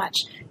so much.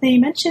 Now you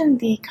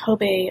mentioned the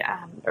Kobe,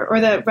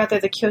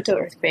 the Kyoto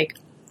earthquake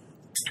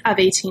of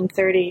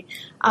 1830.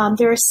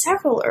 There are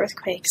several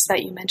earthquakes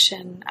that you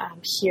mention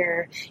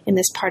here in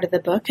this part of the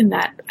book, and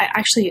that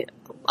actually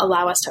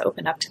allow us to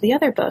open up to the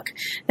other book,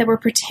 that were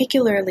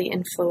particularly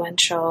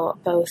influential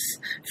both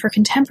for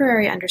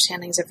contemporary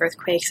understandings of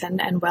earthquakes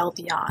and well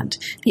beyond.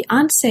 The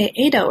Ansei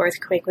Edo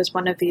earthquake was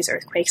one of these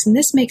earthquakes, and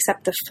this makes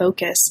up the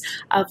focus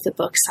of the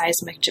book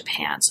Seismic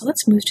Japan. So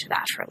let's move to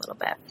that for a little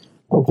bit.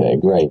 Okay,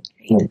 great.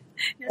 And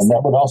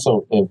that would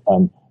also,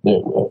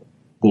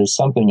 there's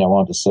something I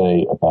want to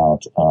say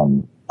about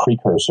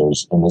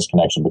precursors in this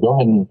connection, but go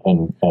ahead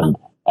and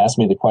ask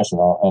me the question,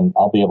 and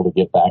I'll be able to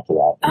get back to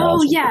that.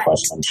 Oh, yeah,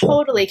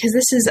 totally. Because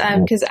this is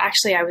because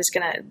actually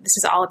this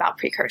is all about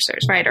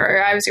precursors, right?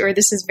 Or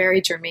this is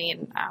very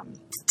germane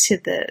to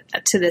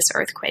this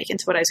earthquake and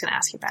to what I was going to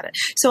ask you about it.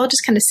 So I'll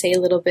just kind of say a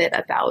little bit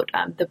about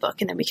the book,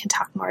 and then we can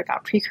talk more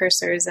about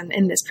precursors and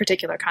in this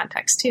particular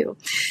context too.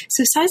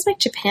 So Seismic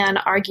Japan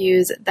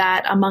argues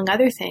that, among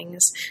other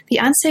things, the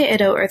Ansei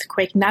Edo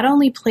earthquake not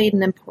only played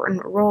an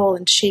important role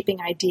in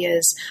shaping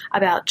ideas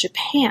about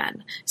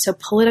Japan, so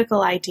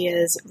political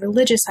ideas,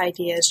 religious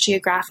ideas,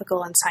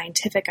 geographical and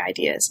scientific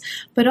ideas,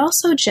 but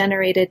also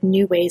generated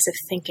new ways of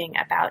thinking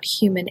about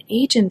human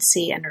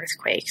agency and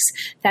earthquakes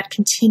that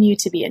continue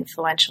to be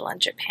influential in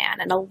Japan.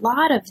 And a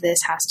lot of this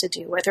has to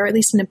do with, or at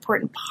least an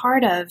important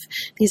part of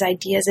these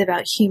ideas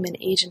about human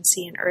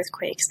agency and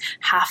earthquakes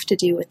have to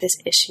do with this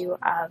issue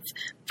of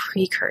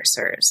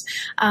precursors.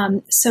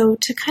 So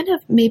to kind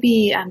of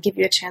maybe give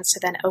you a chance to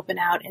then open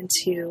out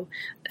into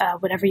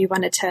whatever you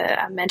wanted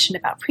to mention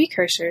about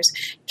precursors,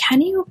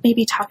 can you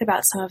maybe talk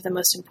about some of the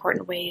most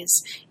important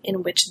ways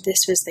in which this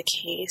was the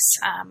case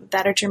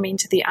that are germane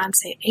to the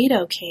Ansei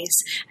Edo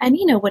case, and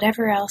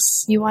whatever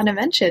else you want to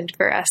mention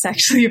for us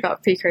actually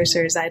about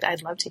precursors,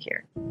 I'd love to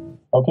hear.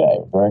 Okay,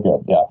 very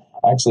good. Yeah,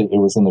 actually, it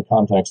was in the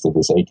context of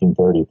this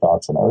 1830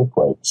 Thoughts on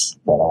Earthquakes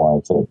that I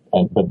wanted to,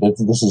 but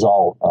this is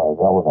all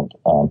relevant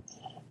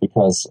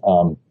because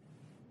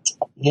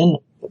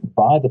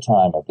by the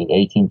time of the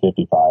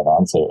 1855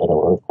 Ansei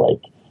Edo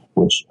earthquake,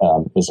 which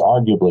is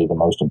arguably the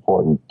most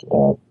important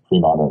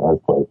pre-modern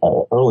earthquake,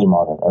 early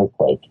modern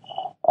earthquake,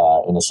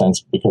 in a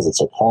sense, because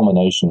it's a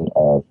culmination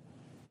of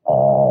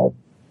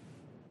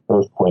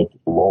earthquake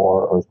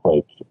lore,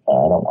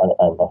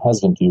 I'm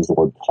hesitant to use the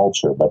word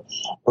culture, but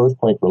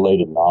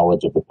earthquake-related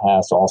knowledge of the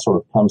past all sort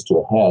of comes to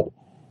a head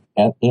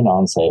in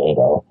Ansei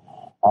Edo.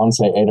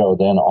 Ansei Edo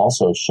then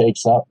also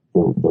shakes up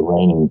the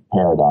reigning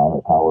paradigm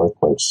of how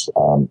earthquakes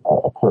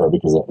occur,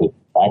 because it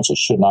actually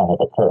should not have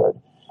occurred.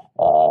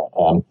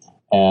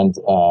 And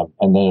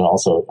then it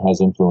also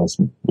has influence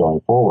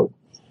going forward.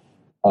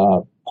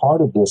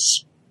 Part of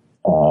this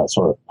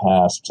sort of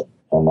past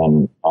and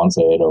then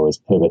Ansei Edo as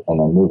pivot and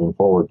then moving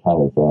forward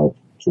kind of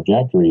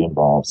trajectory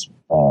involves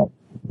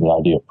the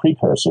idea of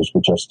precursors,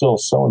 which are still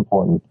so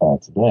important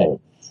today.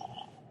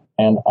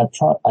 And I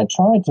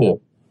tried to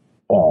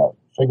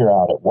figure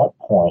out at what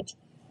point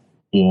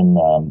in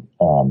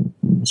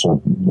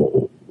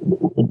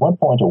at what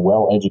point a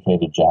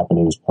well-educated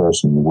Japanese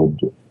person would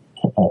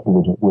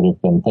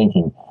have been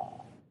thinking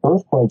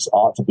earthquakes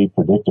ought to be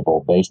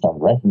predictable based on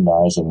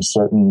recognizing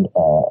certain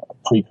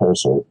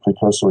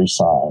precursory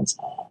signs,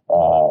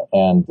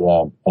 and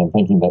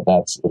thinking that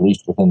that's at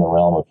least within the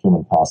realm of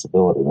human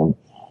possibility. And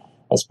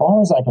As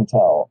far as I can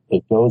tell,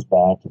 it goes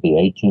back to the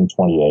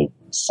 1828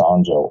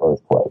 Sanjo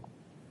earthquake.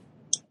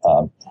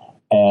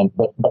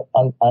 But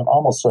I'm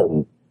almost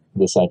certain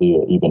this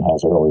idea even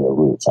has earlier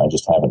roots. I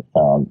just haven't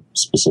found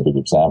specific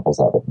examples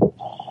of it. But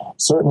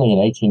certainly in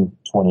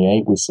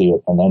 1828 we see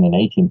it, and then in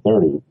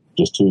 1830,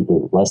 just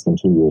less than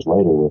 2 years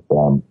later, with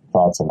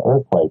Thoughts on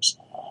Earthquakes,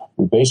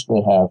 we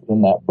basically have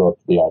in that book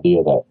the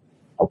idea that,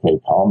 okay,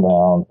 calm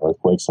down,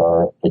 earthquakes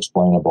are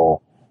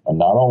explainable, and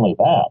not only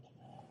that,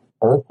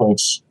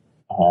 earthquakes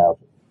have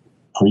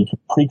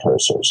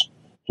precursors.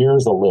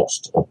 Here's a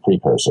list of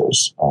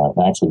precursors.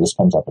 Actually, this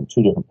comes up in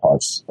two different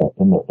parts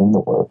in the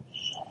work.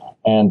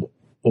 And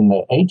in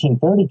the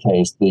 1830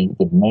 case,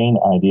 the main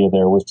idea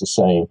there was to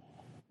say,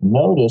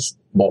 notice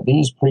that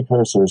these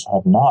precursors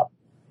have not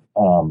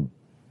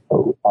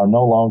are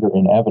no longer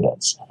in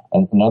evidence.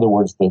 And in other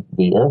words,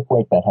 the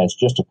earthquake that has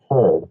just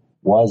occurred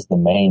was the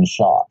main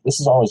shock. This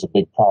is always a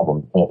big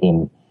problem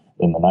in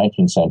the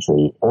 19th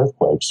century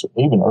earthquakes,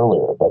 even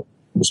earlier. But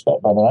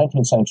by the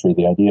 19th century,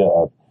 the idea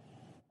of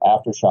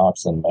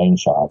aftershocks and main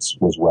shocks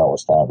was well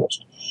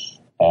established.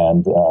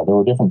 And there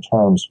were different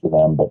terms for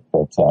them, but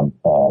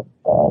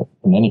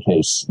in any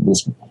case,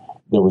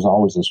 there was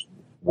always this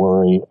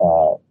worry,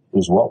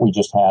 is what we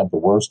just had the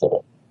worst of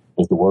it?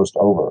 Is the worst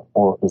over,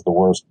 or is the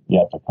worst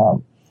yet to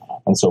come?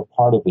 And so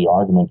part of the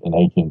argument in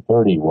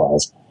 1830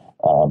 was,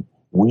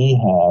 we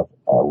have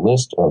a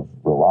list of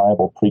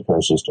reliable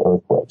precursors to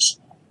earthquakes.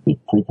 The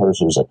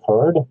precursors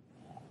occurred,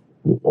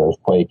 the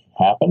earthquake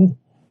happened,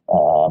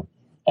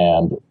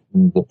 and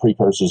the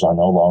precursors are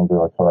no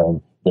longer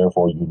occurring.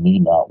 Therefore, you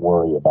need not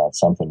worry about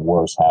something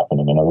worse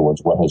happening. In other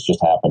words, what has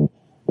just happened,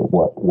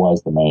 what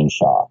was the main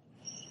shock.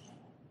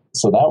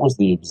 So that was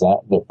the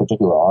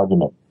particular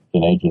argument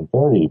in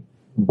 1830.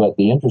 But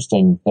the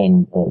interesting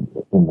thing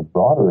in the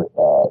broader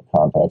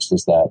context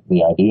is that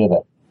the idea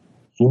that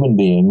human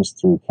beings,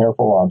 through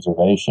careful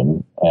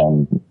observation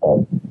and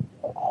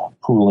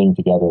pooling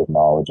together of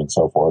knowledge and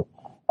so forth,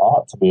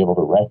 ought to be able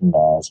to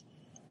recognize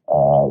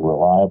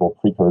reliable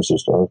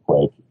precursors to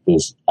earthquake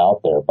is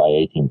out there by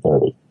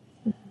 1830.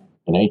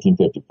 In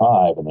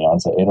 1855, in the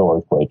Anse Edo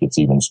earthquake, it's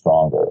even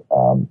stronger.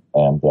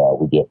 And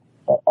we get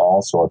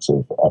all sorts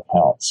of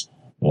accounts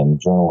in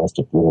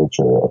journalistic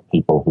literature of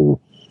people who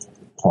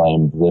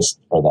claimed this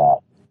or that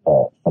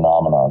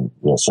phenomenon.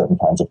 Certain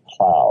kinds of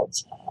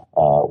clouds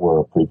were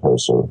a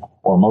precursor,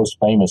 or most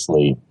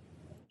famously,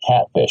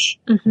 catfish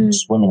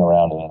swimming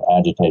around in an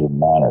agitated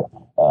manner.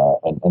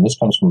 And this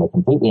comes from a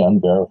completely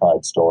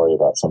unverified story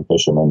about some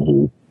fisherman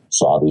who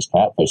saw these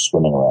catfish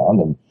swimming around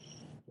and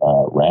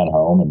ran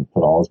home and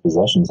put all his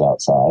possessions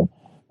outside.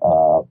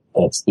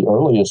 It's the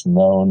earliest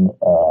known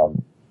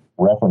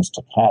reference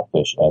to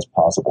catfish as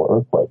possible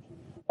earthquake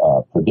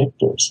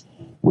predictors,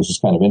 which is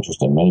kind of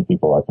interesting. Many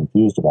people are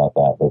confused about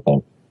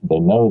that. They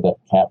know that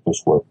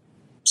catfish were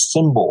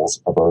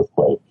symbols of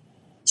earthquake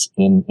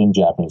in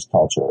Japanese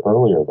culture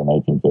earlier than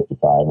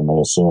 1855, and they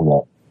assume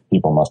that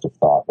people must have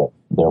thought that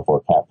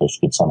therefore catfish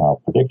could somehow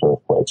predict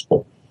earthquakes.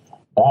 But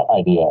that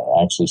idea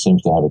actually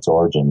seems to have its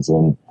origins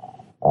in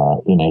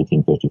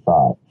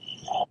 1855.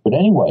 But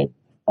anyway,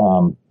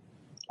 all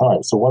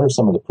right, so what are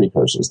some of the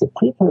precursors? The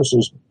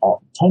precursors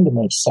tend to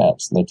make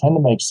sense. They tend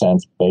to make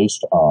sense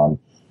based on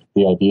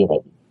the idea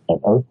that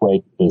an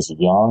earthquake is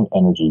young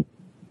energy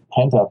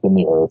pent up in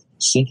the earth,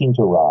 seeking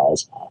to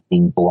rise,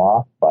 being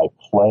blocked by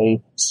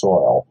clay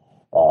soil.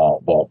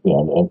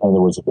 In other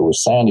words, if it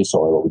was sandy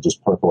soil, it would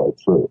just percolate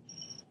through.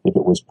 If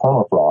it was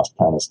permafrost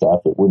kind of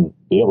stuff, it wouldn't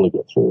be able to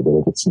get through.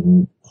 But if it's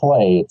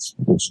clay,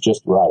 it's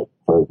just right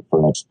for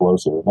an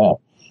explosive event.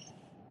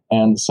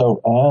 And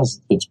so as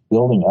it's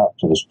building up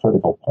to this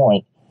critical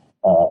point,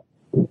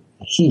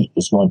 heat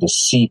is going to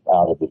seep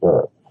out of the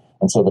earth.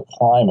 And so the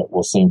climate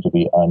will seem to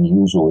be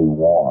unusually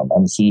warm,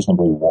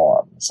 unseasonably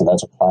warm. So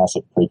that's a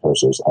classic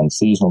precursor,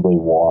 unseasonably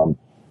warm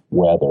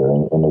weather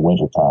in the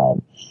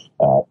wintertime.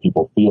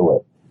 People feel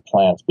it.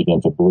 Plants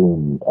begin to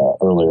bloom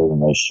earlier than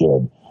they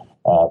should.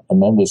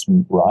 And then this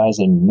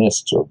rising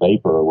mist or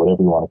vapor or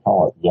whatever you want to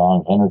call it,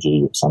 yang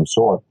energy of some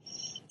sort,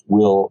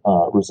 will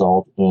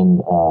result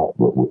in,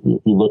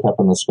 if you look up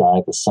in the sky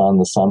at the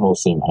sun will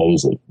seem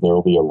hazy. There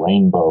will be a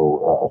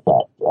rainbow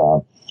effect.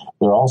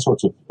 There are all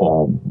sorts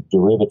of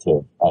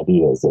derivative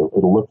ideas.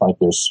 It'll look like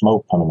there's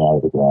smoke coming out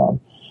of the ground.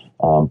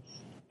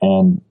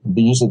 And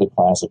these are the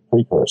classic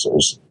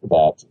precursors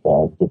that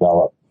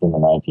develop in the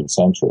 19th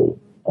century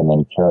and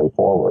then carry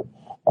forward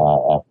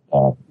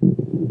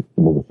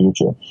into the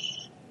future.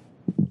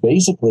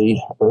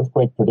 Basically,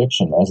 earthquake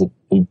prediction as it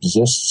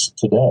exists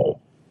today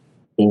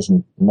is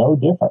no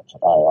different,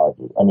 I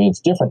argue. I mean,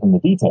 it's different in the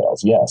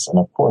details, yes. And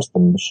of course, the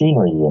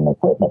machinery and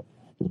equipment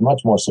is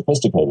much more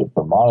sophisticated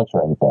for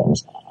monitoring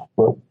things,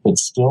 but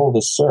it's still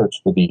the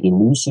search for the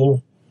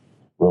elusive,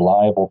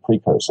 reliable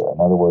precursor. In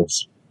other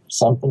words,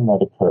 something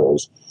that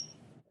occurs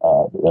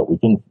that we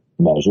can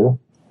measure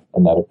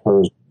and that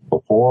occurs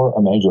before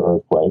a major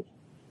earthquake,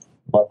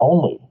 but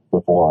only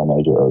before a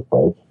major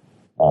earthquake,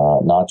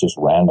 not just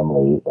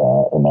randomly,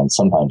 and then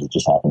sometimes it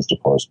just happens to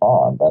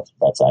correspond.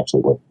 That's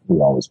actually what we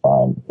always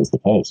find is the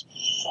case.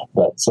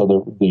 But so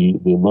the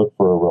look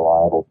for a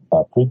reliable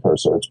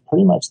precursor, it's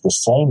pretty much the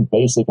same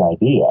basic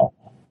idea,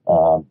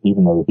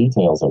 even though the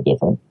details are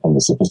different and the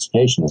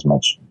sophistication is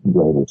much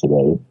greater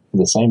today.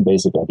 The same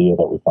basic idea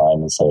that we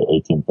find in, say,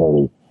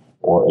 1830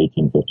 or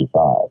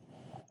 1855.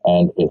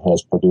 And it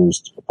has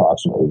produced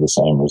approximately the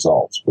same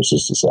results, which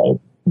is to say,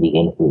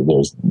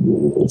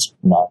 it's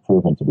not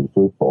proven to be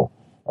fruitful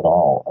at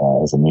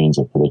all as a means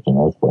of predicting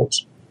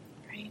earthquakes.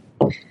 Right.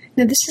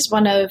 Now, this is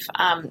one of,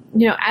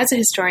 as a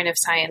historian of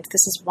science,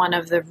 this is one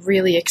of the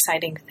really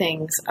exciting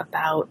things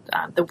about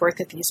the work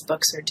that these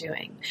books are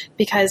doing,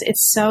 because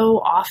it's so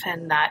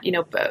often that,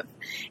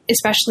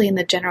 especially in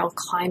the general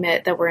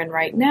climate that we're in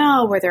right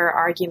now, where there are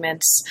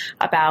arguments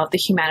about the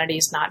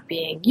humanities not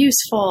being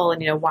useful,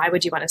 and, why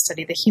would you want to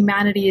study the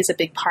humanities? A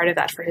big part of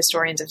that for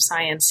historians of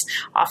science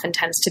often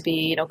tends to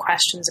be,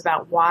 questions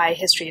about why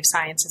history of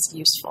science is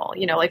useful.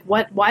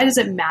 Why does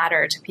it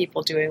matter to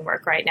people doing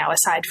work right now,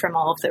 aside from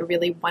all of the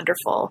really wonderful,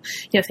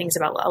 things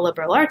about a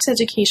liberal arts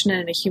education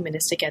and a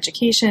humanistic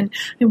education?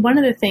 And one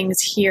of the things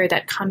here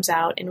that comes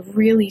out in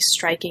really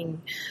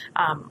striking,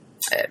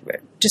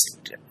 just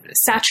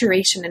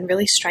saturation and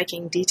really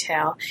striking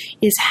detail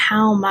is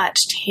how much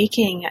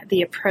taking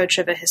the approach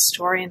of a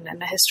historian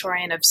and a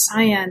historian of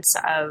science,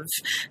 of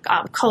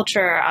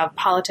culture, of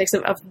politics,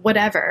 of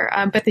whatever,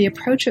 but the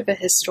approach of a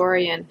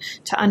historian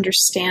to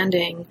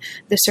understanding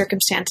the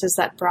circumstances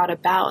that brought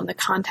about and the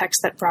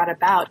context that brought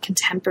about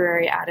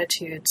contemporary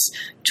attitudes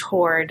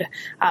toward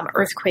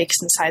earthquakes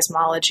and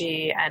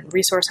seismology and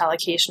resource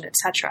allocation,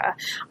 etc.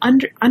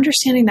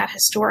 Understanding that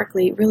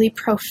historically really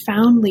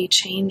profoundly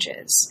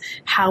changes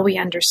how we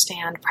understand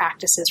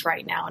practices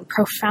right now, and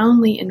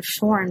profoundly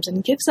informs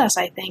and gives us,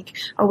 I think,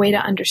 a way to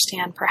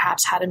understand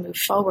perhaps how to move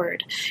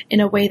forward in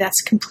a way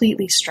that's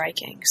completely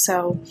striking.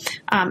 So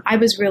I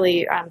was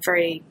really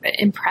very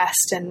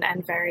impressed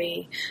and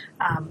very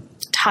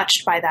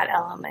touched by that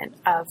element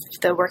of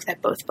the work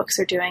that both books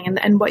are doing.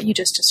 And what you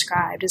just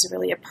described is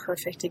really a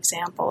perfect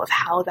example of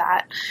how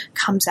that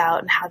comes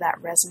out and how that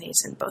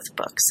resonates in both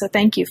books. So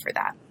thank you for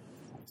that.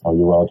 Oh,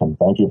 you're welcome.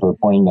 Thank you for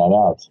pointing that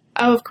out.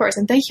 Oh, of course.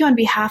 And thank you on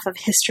behalf of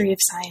History of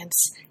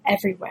Science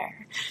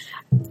everywhere.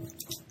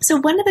 So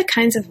one of the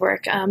kinds of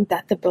work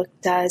that the book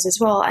does as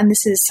well, and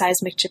this is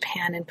Seismic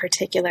Japan in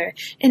particular,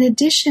 in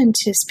addition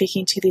to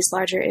speaking to these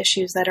larger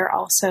issues that are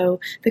also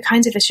the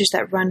kinds of issues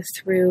that run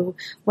through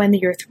When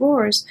the Earth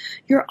Roars,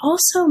 you're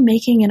also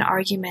making an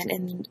argument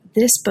in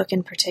this book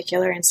in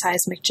particular, in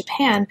Seismic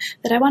Japan,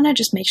 that I want to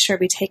just make sure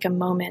we take a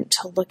moment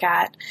to look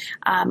at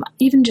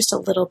even just a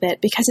little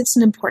bit, because it's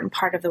an important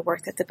part of the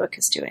work that the book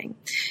is doing.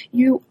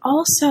 You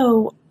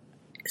also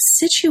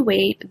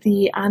situate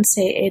the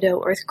Ansei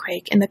Edo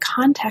earthquake in the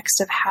context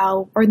of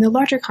how, or in the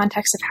larger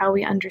context of how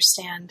we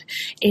understand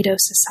Edo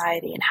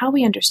society and how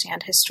we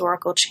understand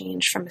historical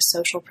change from a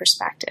social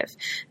perspective.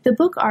 The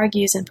book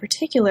argues in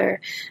particular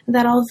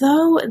that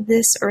although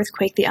this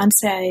earthquake, the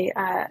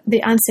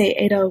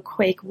Ansei Edo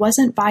quake,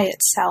 wasn't by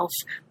itself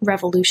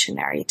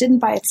revolutionary, it didn't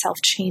by itself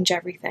change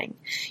everything,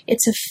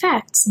 its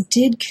effects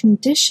did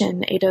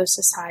condition Edo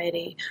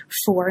society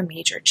for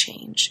major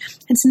change.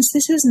 And since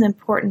this is an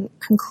important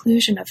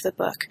conclusion of the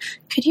book,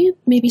 could you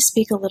maybe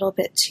speak a little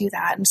bit to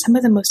that and some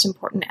of the most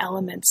important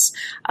elements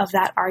of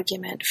that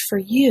argument for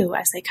you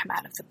as they come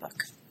out of the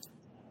book?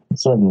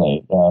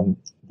 Certainly.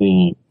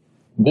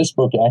 This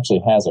book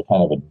actually has a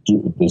kind of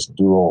this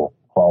dual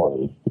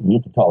quality. You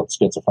could call it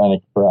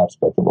schizophrenic, perhaps,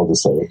 but we'll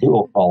just say a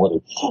dual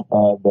quality.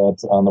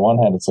 That on the one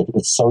hand,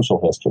 it's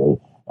social history,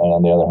 and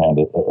on the other hand,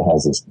 it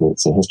has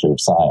it's a history of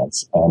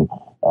science. And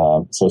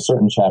so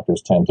certain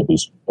chapters tend to be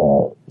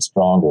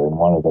stronger in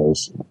one of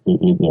those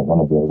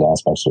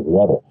aspects or the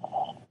other.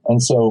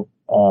 And so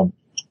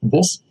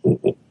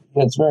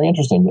it's very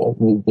interesting.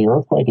 The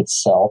earthquake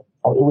itself,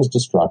 it was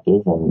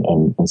destructive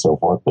and so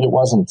forth, but it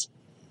wasn't.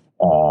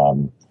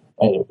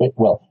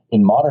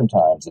 In modern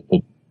times,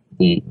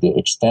 the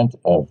extent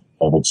of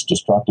its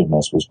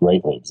destructiveness was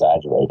greatly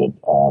exaggerated.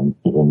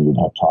 You'd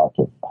have talk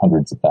of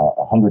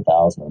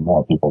 100,000 or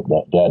more people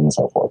dead and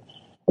so forth.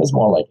 It was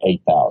more like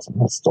 8,000.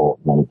 That's still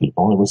many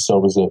people. It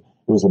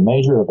was a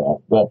major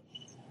event, but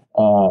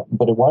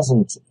it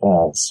wasn't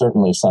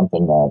certainly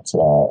something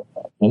that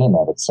in and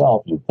of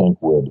itself you'd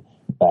think would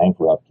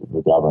bankrupt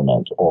the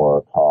government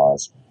or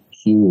cause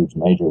huge,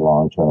 major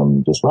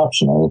long-term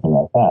disruption or anything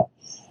like that.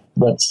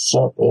 But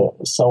so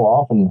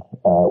often,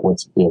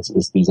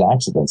 is these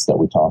accidents that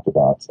we talked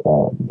about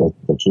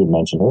that you had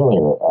mentioned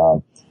earlier.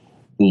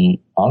 The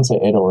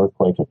Ansei Edo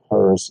earthquake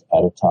occurs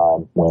at a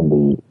time when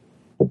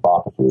the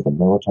Bakufu, the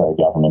military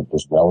government,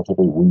 is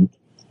relatively weak.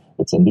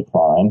 It's in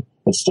decline.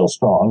 It's still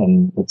strong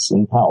and it's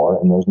in power,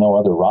 and there's no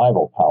other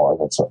rival power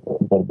but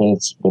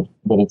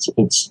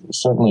it's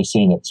certainly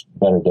seen its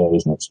better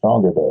days and its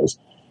stronger days.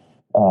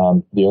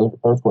 The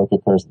earthquake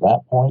occurs at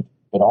that point.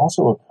 It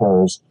also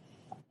occurs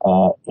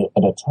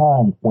at a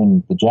time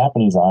when the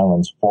Japanese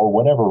islands, for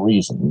whatever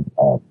reason,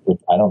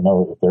 I don't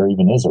know if there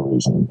even is a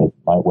reason, it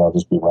might well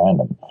just be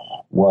random,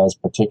 was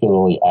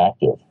particularly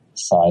active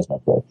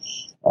seismically.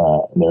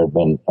 There had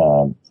been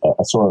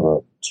a sort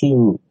of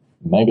two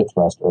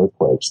megathrust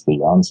earthquakes, the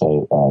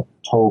Ansei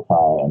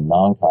Tokai and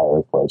Nankai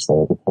earthquakes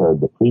that had occurred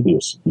the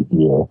previous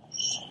year.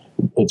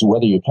 It's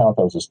whether you count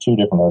those as two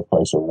different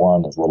earthquakes or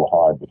one is a little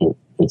hard because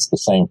it's the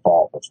same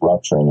fault that's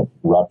rupturing. It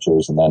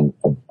ruptures, and then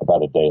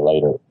about a day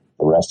later,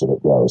 the rest of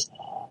it goes.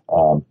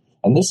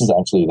 And this is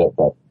actually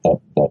that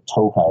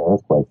Tokai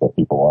earthquake that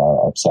people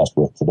are obsessed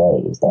with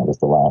today. That was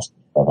the last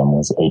of them,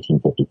 was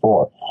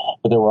 1854.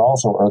 But there were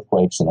also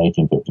earthquakes in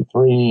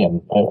 1853,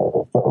 and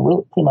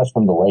really pretty much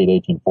from the late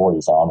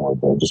 1840s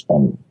onward, there had just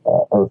been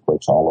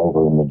earthquakes all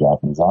over in the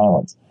Japanese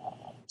islands.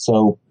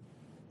 So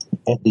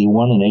the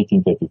one in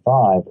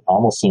 1855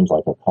 almost seems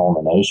like a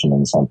culmination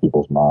in some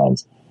people's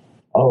minds.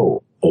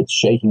 Oh, it's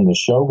shaking the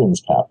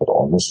shogun's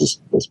capital, and this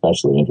is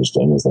especially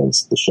interesting, is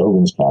that the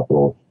shogun's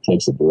capital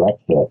takes a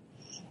direct hit.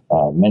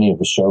 Many of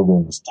the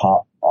shogun's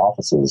top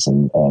offices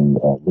and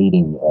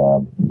leading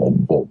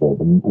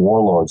the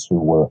warlords who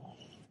were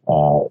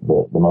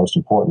the most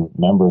important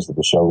members of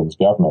the shogun's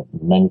government,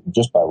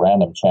 just by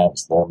random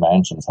chance, their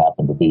mansions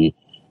happened to be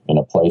in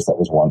a place that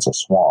was once a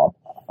swamp,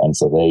 and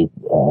so they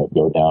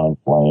go down in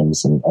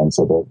flames. And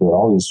so there are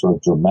all these sort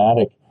of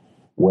dramatic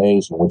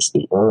ways in which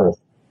the earth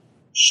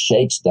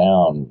shakes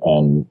down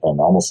and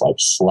almost like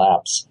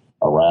slaps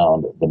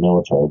around the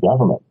military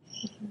government.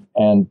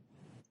 And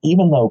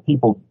even though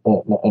people,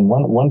 and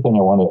one thing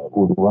I want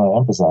to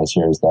emphasize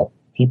here is that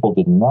people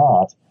did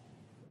not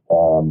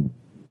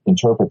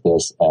interpret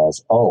this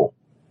as, oh,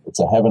 it's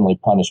a heavenly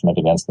punishment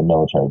against the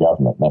military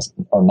government,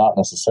 or not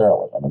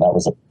necessarily. I mean, that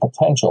was a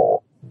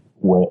potential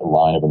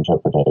line of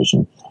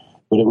interpretation,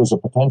 but it was a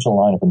potential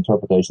line of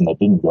interpretation that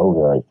didn't go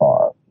very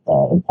far,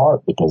 in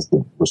part because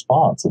the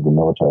response of the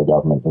military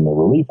government in the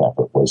relief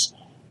effort was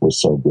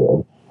so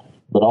good.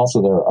 But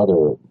also there are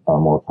other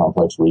more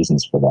complex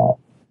reasons for that.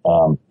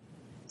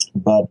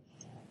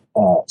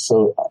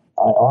 So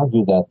I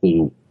argue that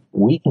the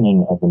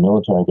weakening of the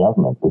military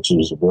government, which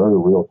is a very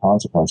real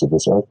consequence of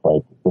this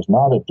earthquake, was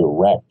not a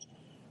direct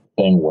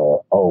thing where,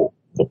 oh,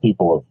 the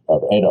people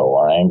of Edo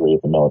are angry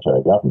at the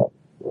military government,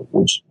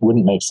 which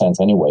wouldn't make sense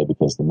anyway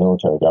because the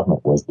military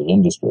government was the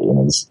industry,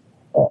 and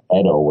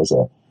Edo was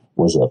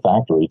a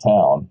factory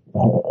town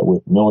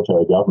with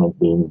military government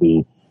being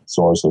the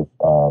source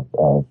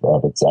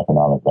of its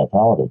economic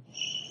vitality.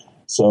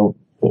 So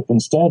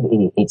instead,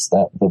 it's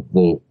that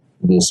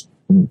this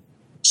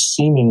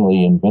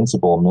seemingly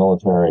invincible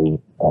military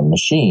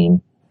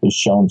machine is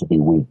shown to be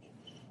weak.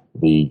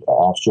 The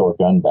offshore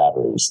gun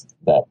batteries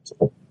that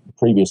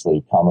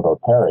previously Commodore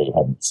Perry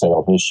had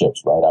sailed his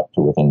ships right up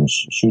to within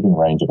shooting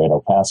range of Edo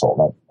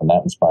Castle, and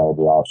that inspired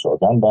the offshore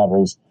gun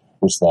batteries,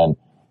 which then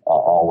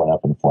all went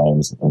up in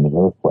flames in the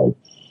earthquake.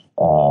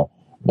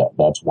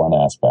 That's one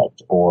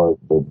aspect. Or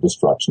the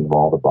destruction of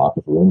all the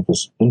Bakufu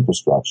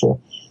infrastructure.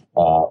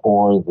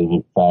 Or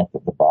the fact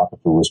that the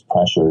Bakufu was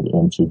pressured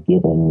into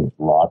giving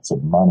lots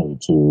of money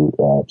to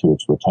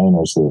its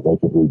retainers so that they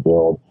could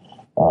rebuild.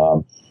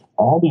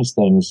 All these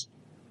things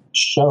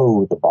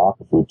show the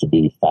Bakufu to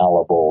be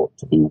fallible,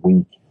 to be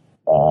weak,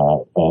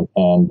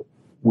 and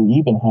we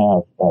even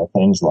have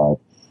things like,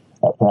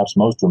 perhaps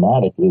most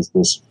dramatic is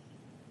this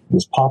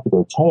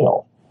popular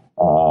tale,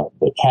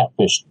 the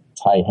Catfish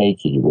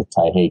Taiheki, with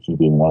Taiheki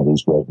being one of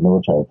these great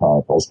military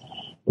chronicles,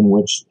 in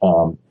which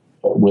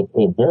with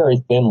a very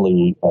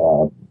thinly,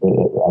 I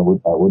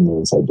wouldn't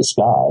even say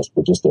disguised,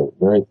 but just a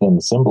very thin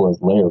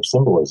layer of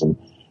symbolism.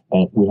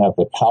 And we have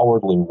the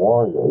cowardly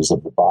warriors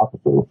of the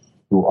Bakufu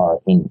who are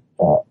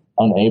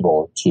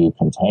unable to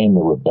contain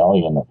the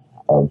rebellion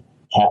of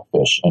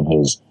Catfish and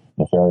his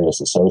nefarious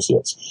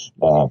associates.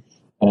 So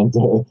I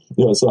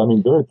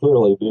mean, very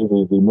clearly,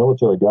 the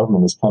military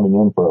government is coming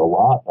in for a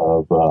lot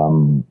of,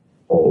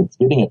 it's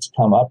getting its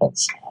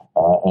comeuppance,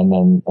 and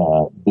then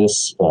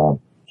this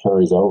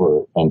carries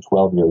over, and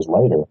 12 years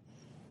later,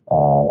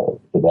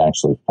 it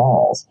actually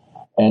falls.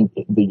 And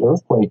the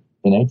earthquake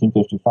in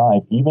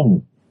 1855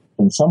 even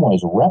in some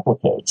ways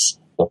replicates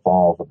the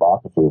fall of the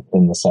Bakufu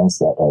in the sense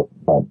that,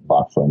 by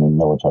Bakufu, I mean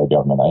military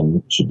government, I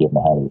should get in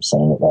the habit of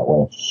saying it that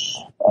way,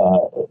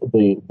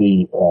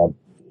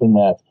 in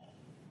that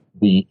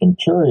the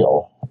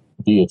imperial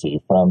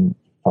deity from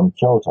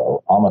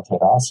Kyoto,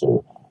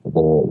 Amaterasu,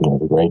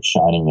 the great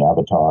shining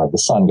avatar, the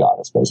sun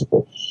goddess,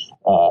 basically,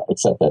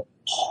 except that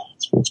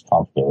it's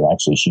complicated.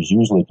 Actually, she's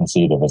usually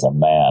conceived of as a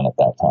man at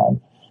that time.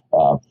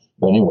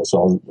 But anyway,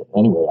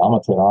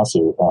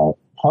 Amaterasu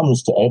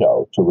comes to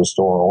Edo to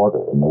restore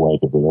order in the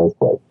wake of the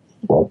earthquake.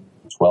 Well,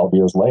 12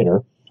 years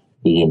later,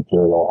 the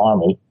imperial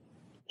army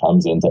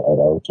comes into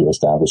Edo to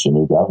establish a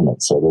new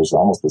government. So there's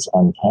almost this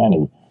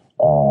uncanny,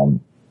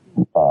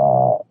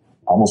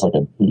 almost like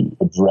a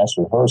dress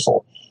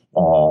rehearsal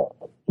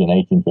in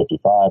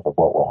 1855 of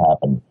what will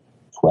happen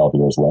 12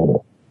 years later.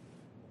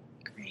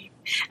 Great.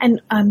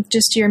 And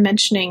just your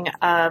mentioning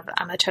of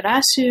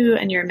Amaterasu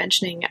and your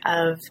mentioning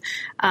of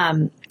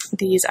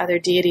these other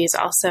deities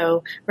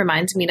also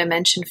reminds me to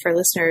mention for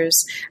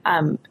listeners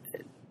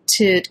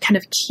to kind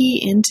of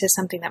key into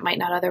something that might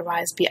not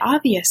otherwise be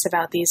obvious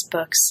about these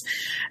books.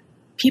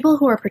 People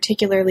who are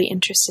particularly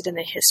interested in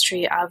the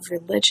history of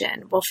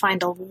religion will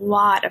find a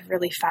lot of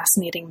really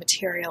fascinating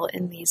material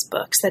in these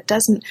books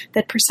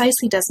that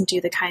precisely doesn't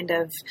do the kind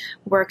of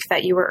work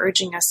that you were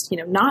urging us,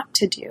 not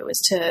to do, is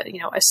to,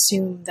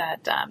 assume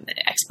that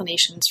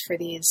explanations for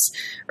these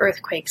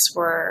earthquakes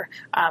were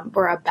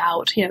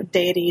about,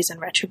 deities and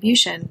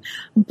retribution,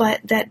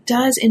 but that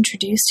does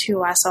introduce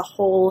to us a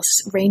whole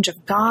range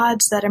of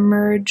gods that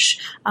emerge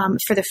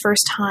for the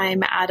first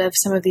time out of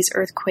some of these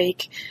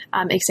earthquake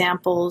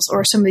examples,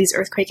 or some of these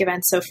earthquake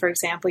events. So, for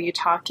example, you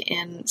talk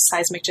in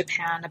Seismic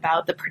Japan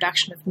about the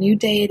production of new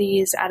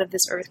deities out of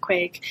this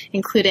earthquake,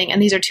 including, and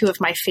these are two of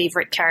my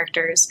favorite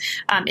characters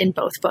in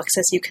both books,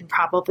 as you can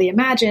probably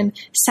imagine,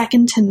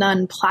 second to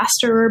none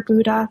plasterer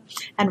Buddha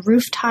and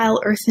roof tile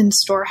earthen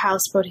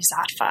storehouse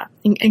Bodhisattva,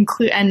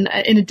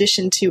 in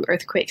addition to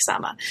earthquake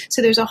Sama.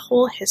 So there's a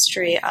whole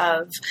history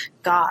of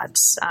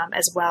gods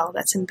as well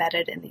that's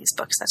embedded in these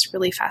books. That's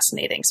really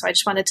fascinating. So I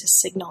just wanted to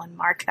signal and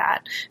mark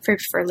that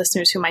for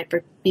listeners who might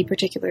be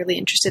particularly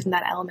interested in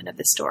that element of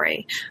the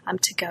story,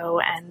 to go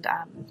and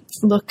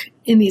look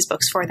in these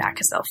books for that,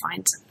 because they'll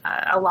find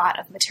a lot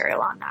of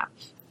material on that.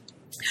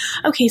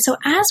 Okay, so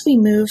as we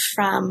move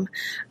from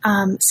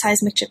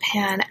Seismic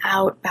Japan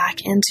out back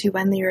into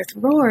When the Earth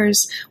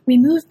Roars, we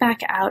move back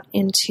out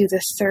into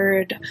the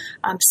third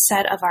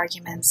set of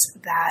arguments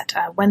that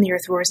When the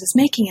Earth Roars is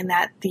making, and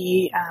that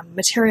the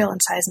material in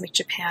Seismic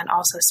Japan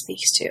also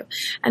speaks to.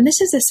 And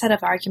this is a set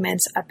of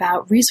arguments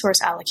about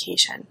resource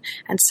allocation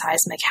and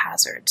seismic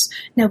hazards.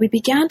 Now, we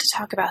began to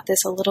talk about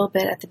this a little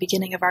bit at the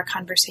beginning of our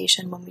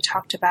conversation when we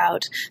talked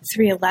about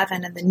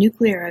 3/11 and the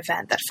nuclear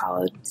event that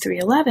followed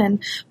 3/11,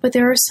 but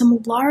there are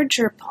some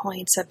larger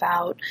points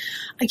about,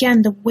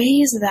 again, the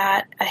ways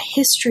that a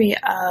history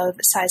of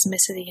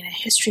seismicity and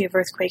a history of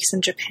earthquakes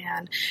in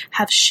Japan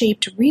have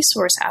shaped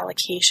resource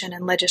allocation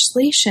and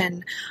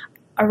legislation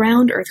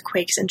around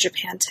earthquakes in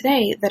Japan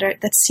today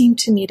that seem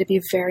to me to be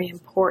very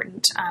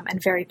important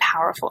and very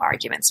powerful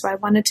arguments. So I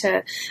wanted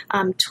to,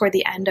 toward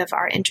the end of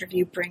our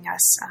interview, bring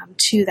us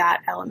to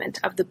that element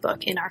of the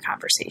book in our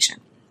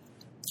conversation.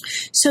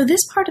 So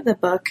this part of the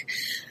book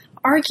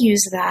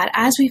argues that,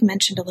 as we've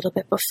mentioned a little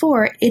bit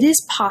before, it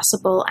is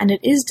possible and it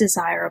is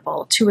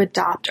desirable to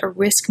adopt a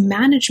risk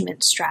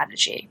management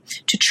strategy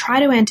to try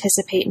to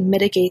anticipate and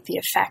mitigate the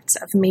effects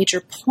of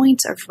major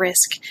points of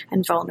risk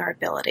and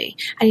vulnerability.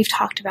 And you've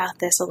talked about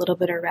this a little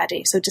bit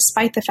already. So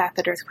despite the fact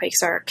that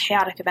earthquakes are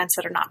chaotic events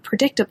that are not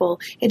predictable,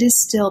 it is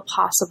still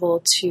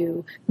possible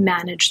to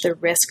manage the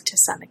risk to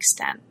some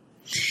extent.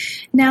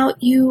 Now,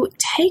 you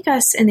take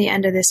us in the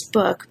end of this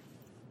book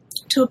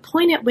to a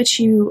point at which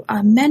you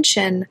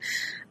mention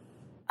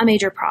a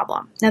major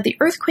problem. Now, the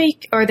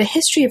earthquake, or the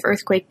history of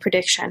earthquake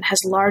prediction, has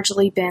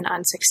largely been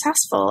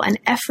unsuccessful, and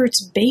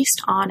efforts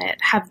based on it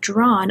have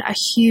drawn a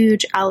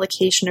huge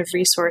allocation of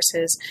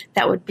resources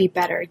that would be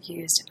better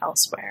used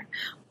elsewhere.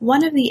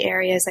 One of the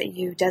areas that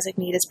you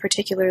designate as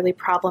particularly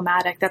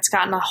problematic, that's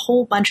gotten a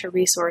whole bunch of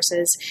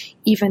resources,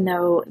 even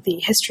though the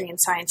history and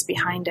science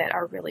behind it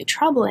are really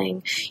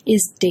troubling,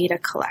 is data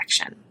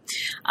collection.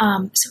 So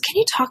can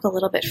you talk a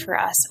little bit for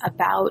us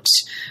about,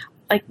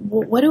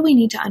 what do we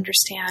need to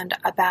understand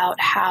about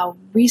how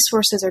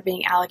resources are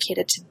being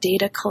allocated to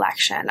data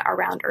collection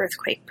around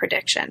earthquake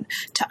prediction,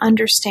 to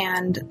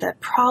understand the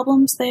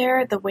problems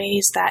there, the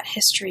ways that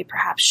history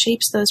perhaps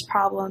shapes those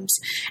problems,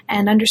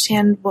 and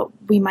understand what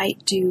we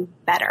might do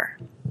better?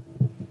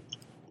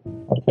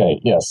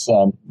 Okay, yes.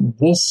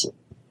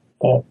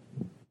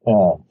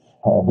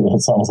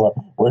 It's almost like,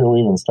 where do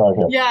we even start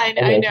here? Yeah, I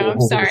know. I'm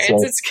sorry.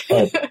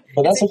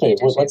 But that's okay.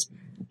 Well, let's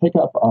pick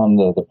up on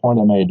the point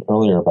I made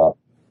earlier about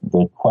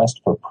the quest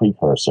for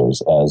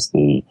precursors as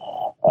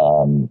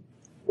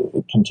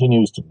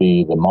continues to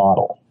be the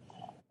model.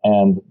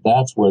 And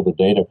that's where the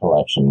data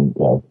collection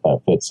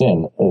fits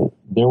in.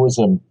 There was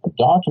a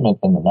document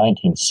in the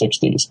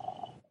 1960s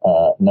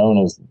known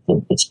as,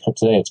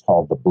 today it's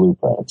called the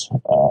Blueprint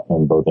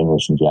in both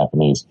English and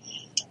Japanese.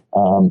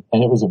 And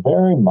it was a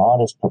very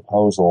modest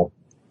proposal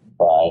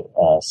by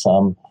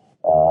some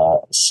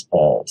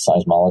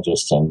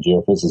seismologists and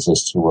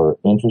geophysicists who were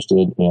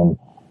interested in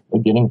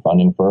getting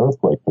funding for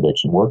earthquake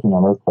prediction, working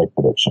on earthquake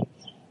prediction.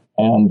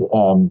 And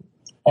in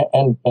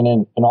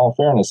all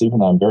fairness, even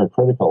though I'm very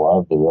critical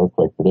of the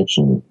earthquake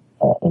prediction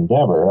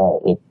endeavor,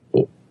 it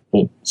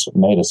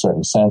made a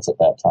certain sense at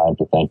that time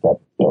to think that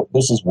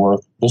this is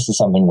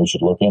something we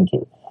should look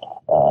into.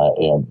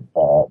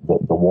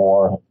 The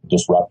war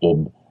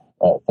disrupted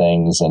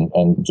things, and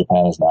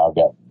Japan has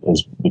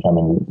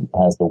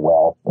the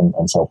wealth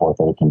and so forth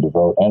that it can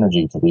devote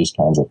energy to these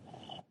kinds of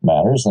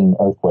matters, and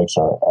earthquakes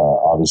are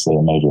obviously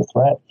a major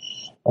threat.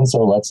 And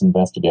so let's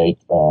investigate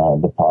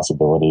the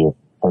possibility of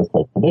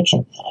earthquake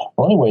prediction.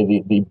 Well,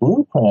 anyway, the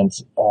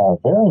blueprint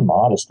very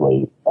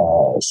modestly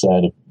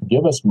said,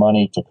 give us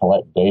money to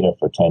collect data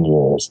for 10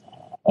 years.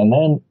 And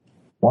then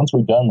once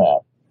we've done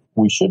that,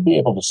 we should be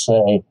able to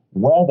say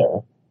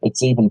whether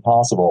it's even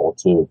possible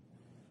to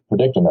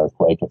predict an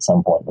earthquake at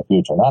some point in the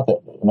future. Not that,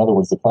 in other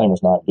words, the claim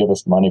was not give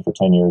us money for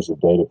 10 years of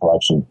data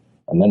collection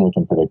and then we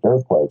can predict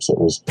earthquakes. It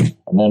was,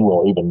 and then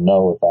we'll even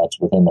know if that's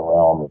within the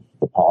realm of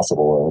the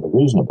possible or the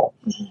reasonable.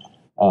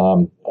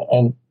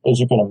 And as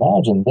you can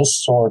imagine, this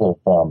sort of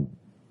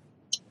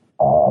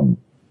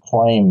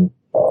claim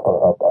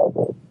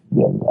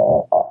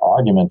or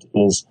argument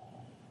is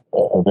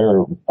a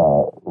very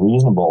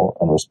reasonable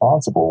and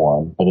responsible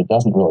one, but it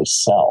doesn't really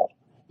sell.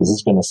 Is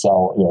this going to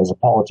sell? Is a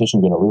politician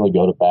going to really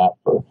go to bat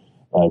for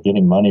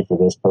getting money for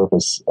this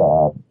purpose?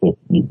 If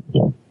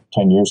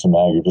 10 years from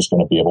now, you're just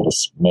going to be able to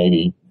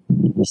maybe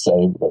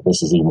say that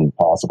this is even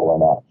possible or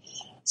not.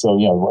 So,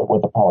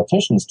 what the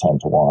politicians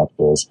tend to want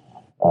is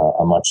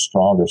a much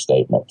stronger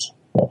statement.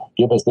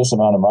 Give us this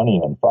amount of money,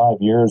 and in 5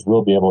 years,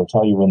 we'll be able to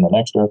tell you when the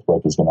next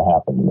earthquake is going to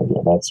happen.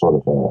 That's sort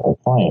of a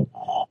claim.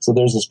 So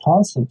there's this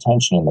constant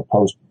tension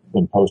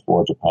in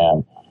post-war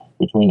Japan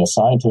between a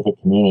scientific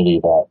community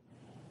that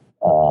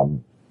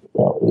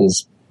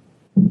is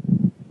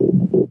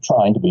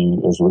trying to be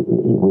as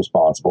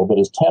responsible, but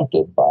is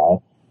tempted by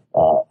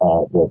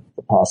the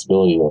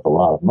possibility of a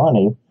lot of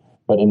money.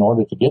 But in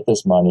order to get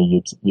this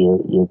money,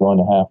 you're going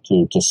to have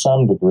to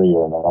some degree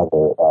or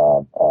another,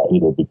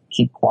 either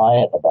keep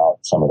quiet about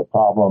some of the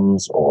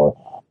problems or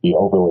be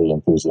overly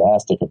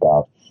enthusiastic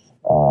about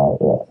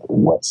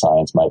what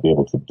science might be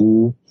able to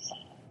do.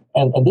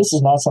 And this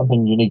is not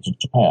something unique to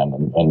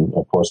Japan. And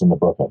of course, in the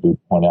book, I do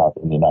point out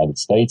in the United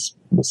States,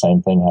 the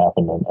same thing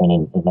happened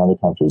and in other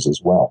countries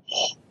as well.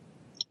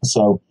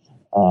 So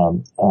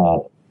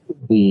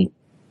the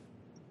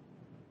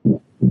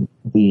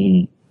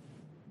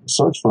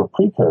search for a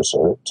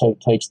precursor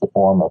takes the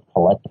form of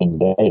collecting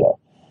data.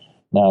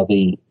 Now,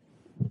 the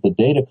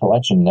data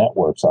collection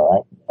networks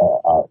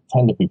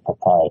tend to be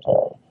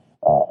proprietary,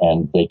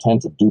 and they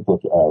tend to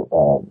duplicate.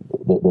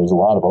 There's a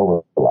lot of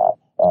overlap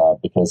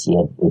because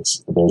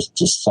there's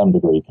just some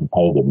degree of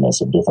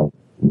competitiveness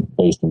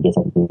based in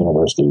different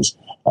universities.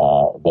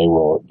 They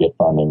will get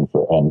funding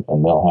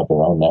and they'll have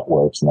their own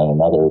networks, and then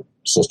another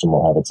system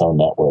will have its own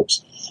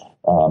networks.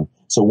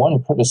 So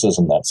one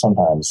criticism that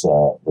sometimes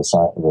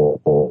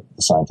the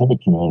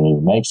scientific community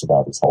makes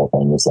about this whole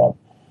thing is that,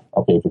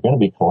 okay, if you're going to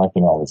be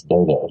collecting all this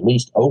data, at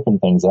least open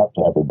things up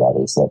to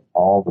everybody so that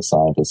all the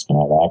scientists can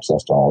have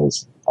access to all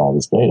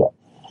this data.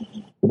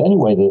 But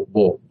anyway,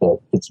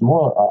 it's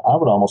more, I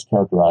would almost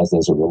characterize it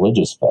as a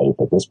religious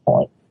faith at this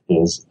point,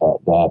 is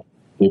that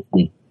if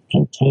we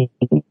continue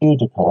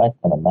to collect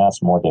and amass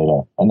more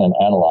data and then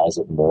analyze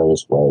it in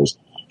various ways,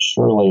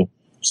 surely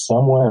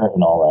somewhere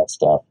in all that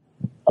stuff,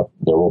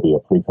 there will be a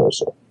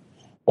precursor,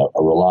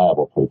 a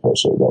reliable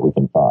precursor that we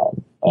can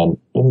find. And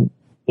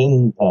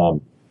in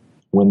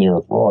When the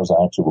Earth Roars,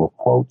 I actually will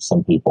quote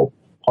some people,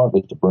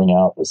 partly to bring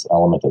out this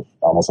element of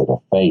almost like a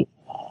faith,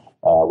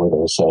 where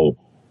they'll say,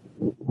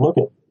 look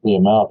at the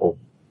amount of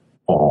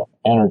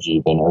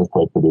energy that an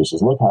earthquake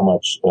produces. Look how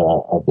much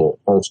of the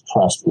Earth's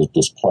crust is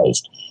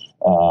displaced.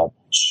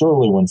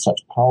 Surely when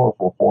such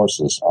powerful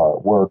forces are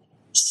at work,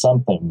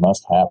 something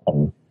must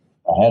happen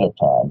ahead of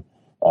time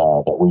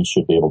that we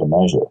should be able to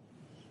measure.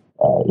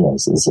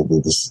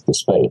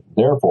 This faith.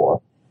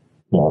 Therefore,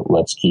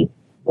 let's keep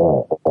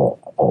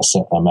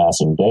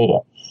amassing data.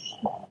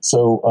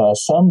 So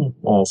some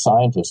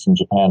scientists in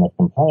Japan have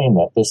complained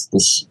that this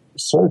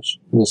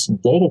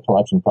data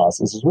collection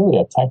process is really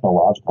a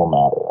technological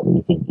matter. I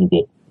mean,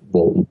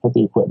 you put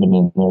the equipment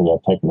in there, you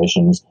have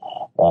technicians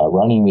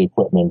running the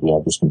equipment, you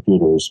have these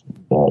computers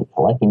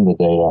collecting the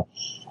data,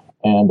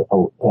 and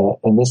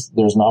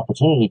there's an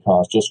opportunity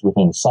cost just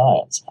within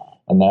science.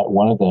 And that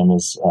one of them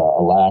is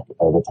a lack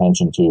of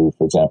attention to,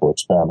 for example,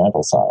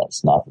 experimental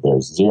science. Not that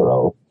there's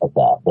zero of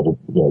that, but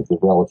the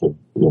relative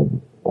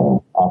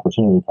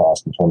opportunity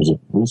cost in terms of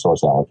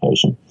resource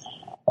allocation.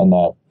 And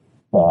that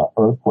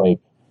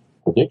earthquake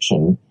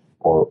prediction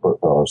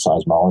or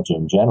seismology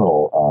in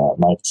general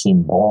might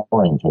seem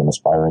boring to an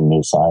aspiring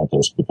new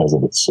scientist because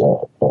of its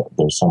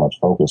there's so much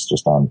focus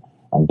just on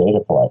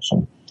data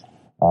collection.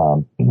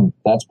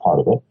 That's part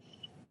of it.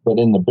 But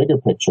in the bigger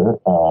picture,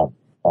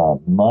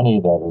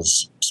 money that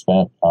is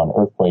spent on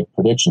earthquake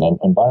prediction.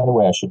 And by the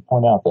way, I should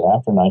point out that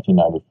after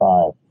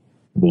 1995,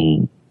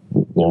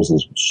 there's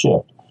this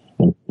shift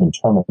in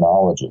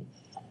terminology.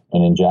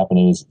 And in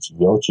Japanese, it's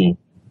yochi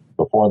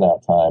before that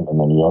time, and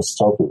then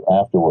yosoku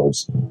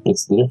afterwards.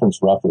 It's the difference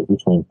roughly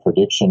between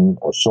prediction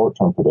or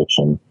short-term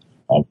prediction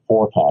and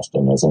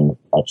forecasting, as in,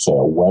 like, say,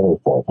 a weather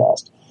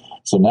forecast.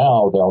 So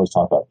now they always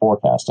talk about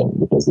forecasting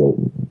because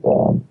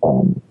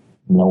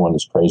no one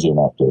is crazy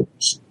enough to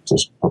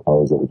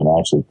propose that we can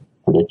actually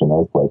predict an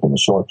earthquake in the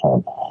short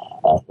term,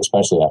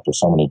 especially after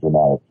so many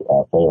dramatic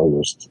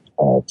failures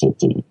to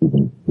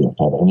even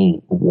have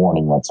any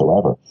warning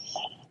whatsoever.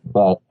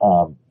 But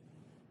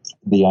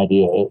the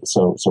idea,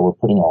 so we're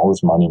putting all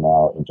this money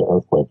now into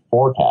earthquake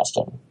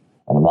forecasting,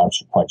 and I'm not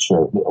quite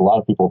sure. A lot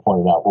of people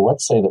pointed out, well,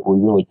 let's say that we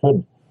really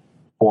could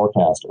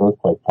forecast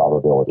earthquake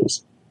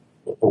probabilities.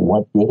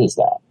 What good is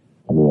that?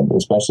 I mean,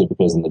 especially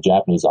because in the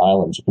Japanese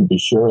islands, you can be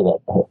sure that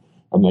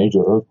a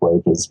major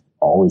earthquake is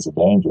always a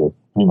danger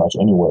pretty much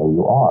anywhere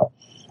you are.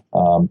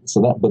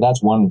 But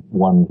that's one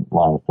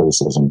line of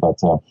criticism. But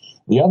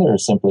the other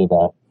is simply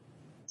that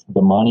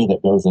the money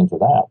that goes into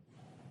that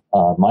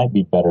might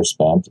be better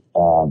spent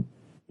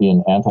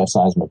in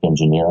anti-seismic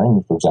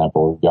engineering, for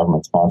example,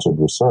 government-sponsored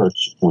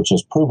research, which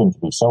has proven to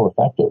be so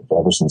effective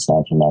ever since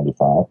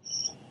 1995,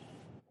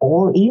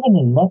 or even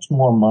in much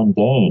more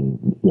mundane,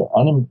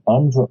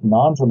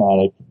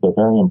 non-dramatic but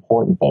very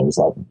important things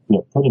like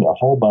putting a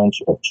whole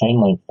bunch of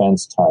chain-link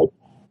fence type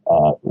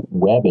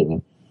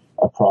webbing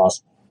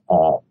across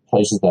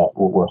places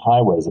where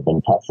highways have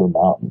been cut through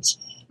mountains.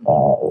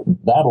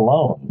 That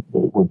alone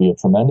would be a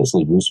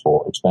tremendously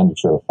useful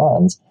expenditure of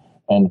funds,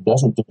 and it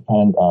doesn't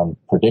depend on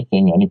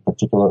predicting any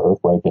particular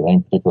earthquake at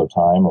any particular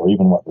time or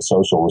even what the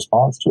social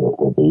response to it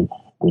will be.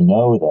 We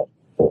know that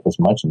as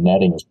much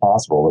netting as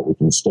possible that we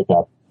can stick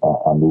up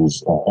on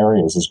these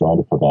areas is going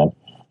to prevent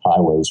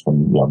highways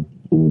from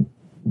being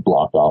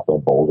blocked off by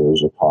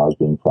boulders or cars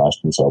being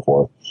crushed and so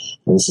forth.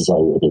 This is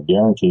a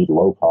guaranteed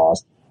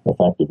low-cost,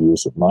 effective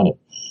use of money.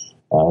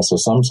 So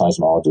some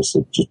seismologists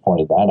have just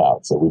pointed that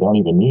out. So we don't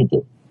even need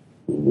to,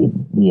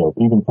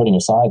 even putting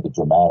aside the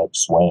dramatic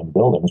swaying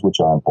buildings, which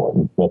are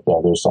important, but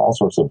there's all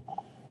sorts of,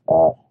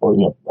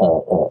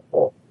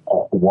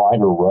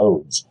 wider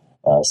roads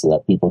so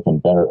that people can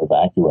better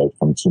evacuate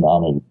from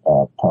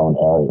tsunami-prone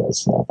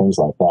areas, things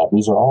like that.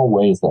 These are all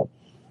ways that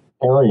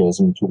areas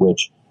into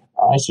which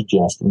I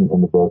suggest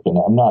in the book, and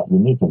I'm not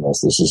unique in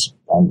this.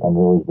 I'm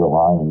really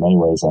relying in many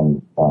ways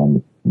on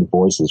the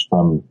voices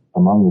from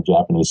among the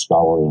Japanese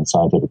scholarly and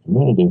scientific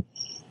community,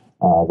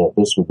 that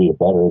this would be a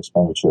better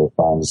expenditure of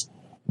funds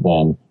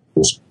than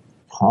this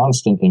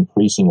constant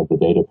increasing of the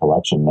data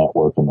collection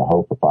network in the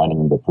hope of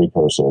finding the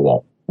precursor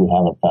that we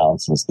haven't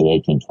found since the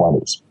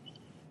 1820s.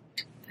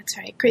 That's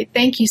right. Great.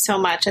 Thank you so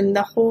much. And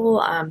the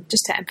whole,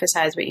 just to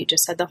emphasize what you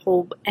just said, the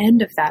whole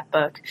end of that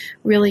book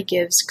really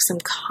gives some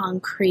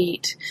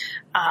concrete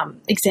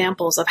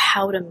examples of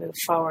how to move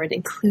forward,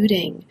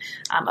 including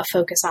a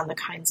focus on the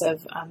kinds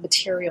of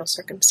material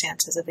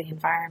circumstances of the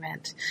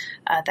environment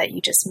that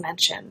you just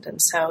mentioned.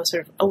 And so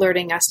sort of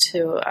alerting us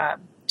to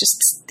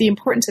just the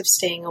importance of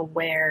staying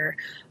aware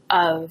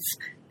of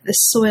the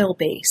soil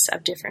base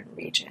of different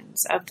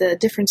regions, of the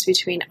difference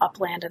between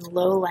upland and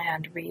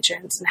lowland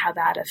regions and how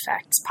that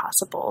affects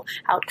possible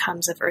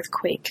outcomes of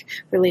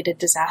earthquake-related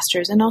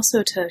disasters, and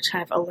also to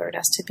kind of alert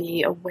us to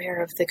be aware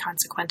of the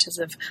consequences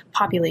of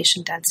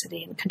population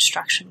density and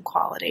construction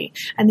quality.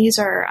 And these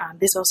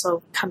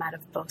also come out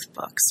of both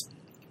books.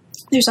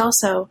 There's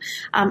also,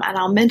 and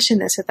I'll mention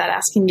this without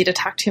asking you to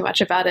talk too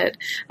much about it,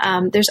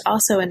 there's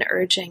also an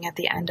urging at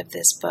the end of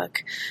this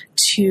book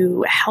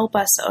to help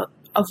us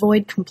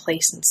avoid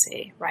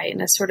complacency, right?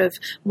 And it's sort of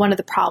one of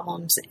the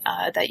problems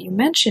that you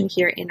mentioned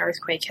here in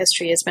earthquake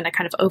history has been a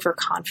kind of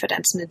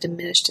overconfidence and a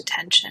diminished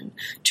attention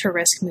to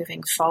risk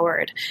moving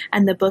forward.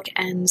 And the book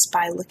ends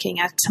by looking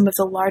at some of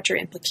the larger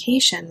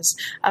implications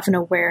of an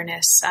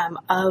awareness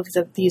of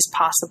these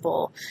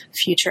possible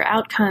future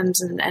outcomes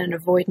and an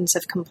avoidance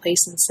of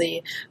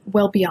complacency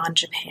well beyond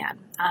Japan.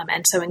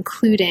 And so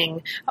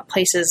including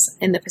places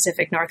in the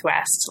Pacific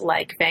Northwest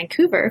like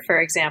Vancouver, for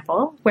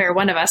example, where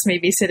one of us may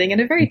be sitting in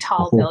a very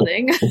tall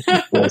building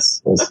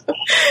yes.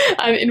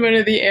 in one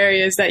of the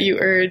areas that you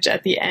urge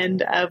at the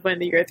end of When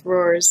the Earth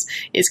Roars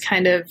is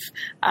kind of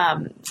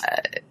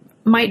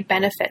might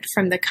benefit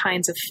from the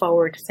kinds of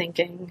forward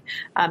thinking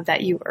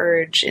that you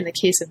urge in the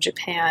case of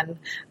Japan,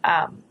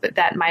 but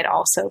that might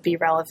also be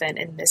relevant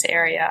in this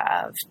area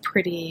of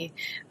pretty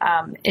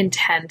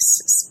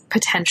intense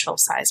potential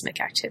seismic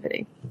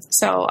activity.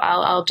 So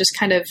I'll just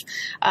kind of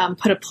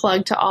put a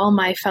plug to all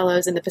my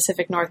fellows in the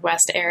Pacific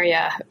Northwest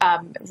area.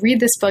 Read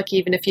this book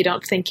even if you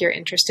don't think you're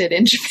interested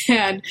in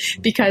Japan,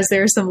 because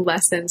there are some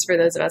lessons for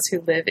those of us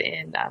who live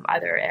in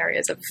other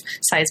areas of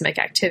seismic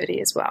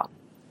activity as well.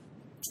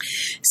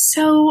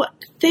 So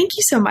thank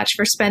you so much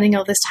for spending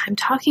all this time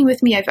talking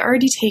with me. I've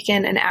already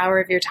taken an hour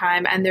of your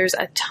time, and there's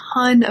a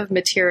ton of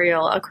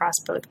material across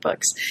both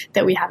books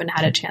that we haven't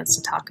had a chance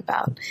to talk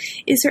about.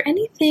 Is there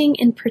anything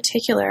in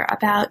particular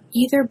about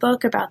either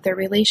book, about their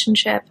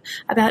relationship,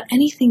 about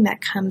anything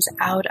that comes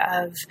out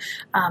of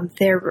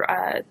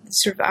their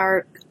sort of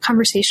our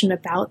conversation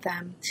about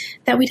them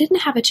that we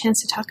didn't have a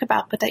chance to talk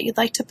about, but that you'd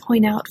like to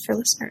point out for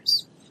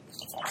listeners?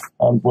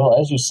 Well,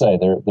 as you say,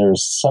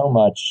 there's so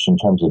much in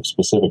terms of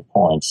specific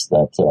points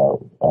that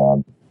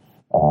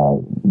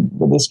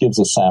this gives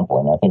a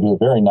sampling. I think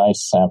it's a very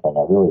nice sampling.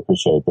 I really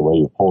appreciate the way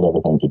you pulled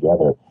everything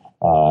together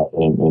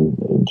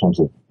in terms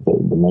of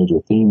the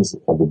major themes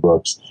of the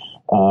books.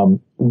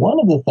 One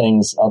of the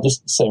things, I'll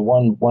just say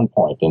one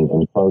point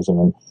in closing,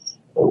 and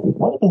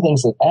one of the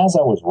things that as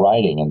I was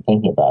writing and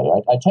thinking about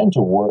it, I tend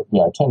to work,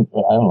 I don't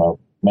know,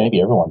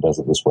 maybe everyone does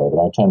it this way, but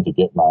I tend to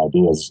get my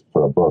ideas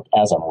for a book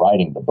as I'm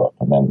writing the book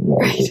and then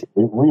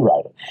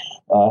rewrite it.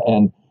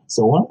 And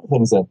so one of the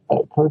things that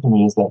occurred to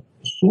me is that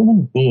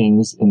human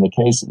beings, in the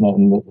case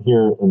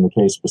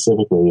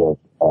specifically of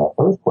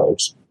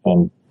earthquakes,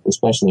 and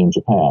especially in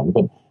Japan,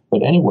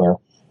 but anywhere,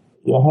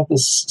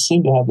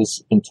 seem to have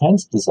this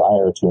intense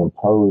desire to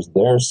impose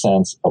their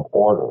sense of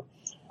order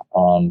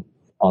on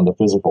the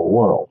physical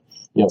world.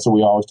 So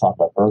we always talk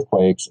about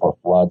earthquakes or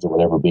floods or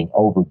whatever being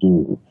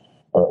overdue.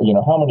 Or,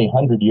 how many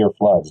 100-year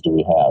floods do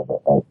we have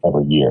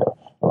every year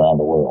around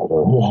the world?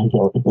 Or,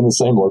 in the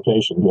same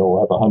location, we'll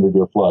have a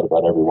 100-year flood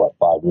about every, 5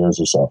 years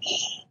or so.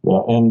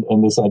 And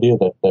this idea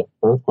that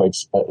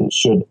earthquakes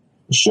should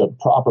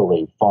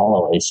properly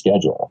follow a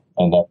schedule,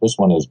 and that this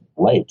one is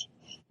late,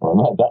 or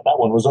that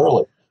one was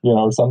early,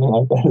 or something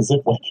like that, as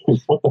if what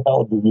the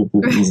hell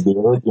is the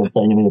earth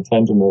paying any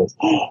attention to this?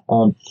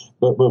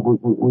 But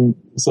we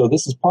so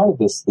this is part of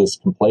this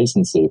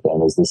complacency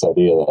thing, is this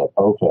idea that,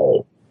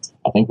 okay,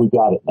 I think we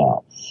got it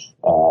now.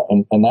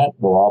 And that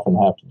will often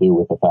have to do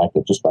with the fact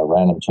that just by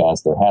random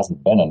chance, there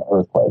hasn't been an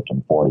earthquake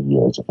in 40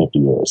 years or 50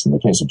 years. In the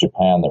case of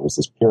Japan, there was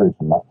this period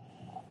from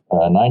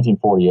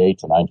 1948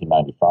 to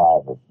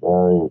 1995 of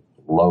very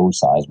low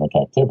seismic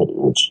activity,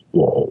 which,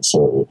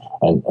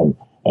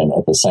 and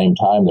at the same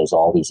time, there's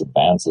all these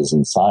advances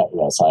in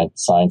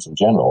science in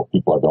general.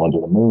 People are going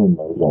to the moon.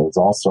 There's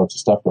all sorts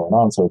of stuff going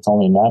on. So it's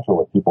only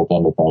natural that people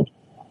tend to think,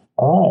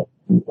 all right,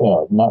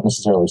 not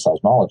necessarily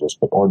seismologists,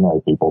 but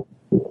ordinary people,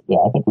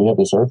 I think we have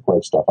this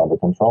earthquake stuff under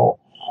control.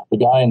 The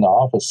guy in the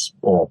office,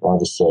 I'll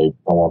just say,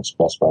 I won't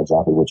specify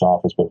exactly which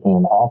office, but in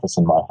an office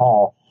in my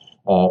hall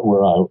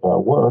where I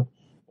work,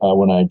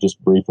 when I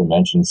just briefly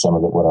mentioned some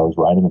of what I was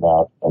writing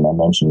about, and I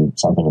mentioned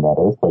something about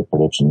earthquake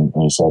prediction,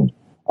 and he said,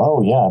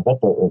 "Oh yeah, I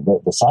bet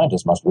the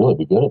scientists must really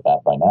be good at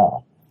that by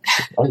now."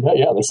 Oh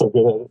yeah, they're so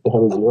good at it. They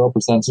have a 0%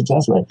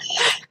 success rate.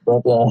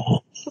 But so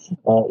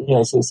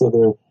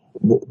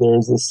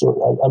there's this sort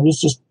of, I'm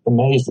just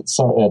amazed at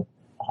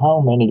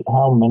how many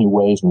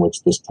ways in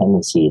which this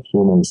tendency of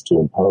humans to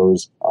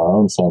impose our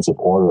own sense of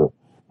order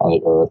on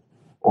the earth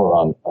or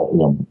on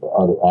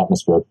other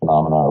atmospheric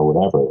phenomena or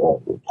whatever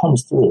it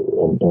comes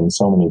through in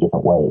so many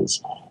different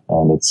ways,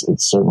 and it's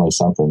certainly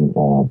something,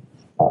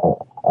 a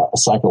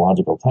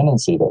psychological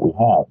tendency that we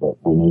have that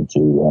we need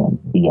to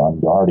be on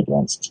guard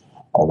against,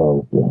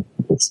 although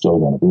it's still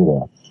going to be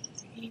there.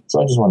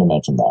 So I just want to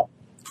mention that.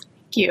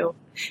 Thank you.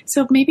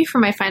 So maybe for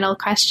my final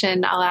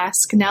question, I'll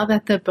ask, now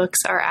that the books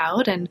are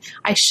out, and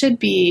I should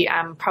be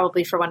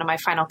probably for one of my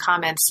final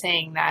comments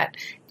saying that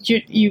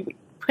you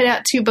put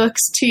out 2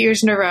 books 2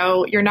 years in a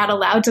row. You're not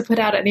allowed to put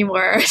out any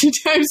more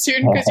anytime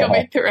soon because you'll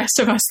make the rest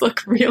of us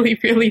look really,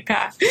 really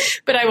bad.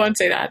 But I won't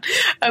say that.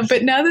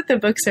 But now that the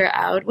books are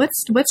out,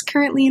 what's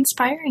currently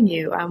inspiring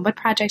you? What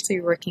projects are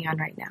you working on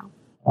right now?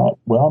 I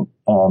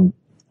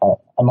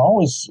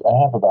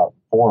have about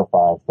 4 or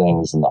 5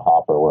 things in the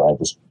hopper where I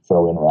just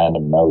throw in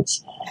random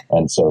notes.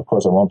 And so, of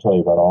course, I won't tell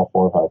you about all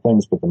 4 or 5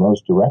 things, but the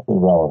most directly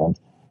relevant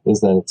is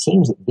that it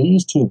seems that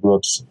these 2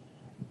 books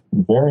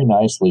very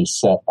nicely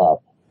set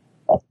up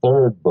a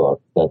third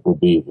book that would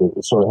be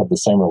sort of have the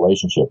same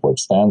relationship, where it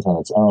stands on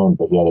its own,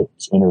 but yet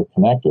it's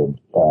interconnected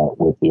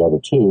with the other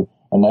 2.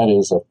 And that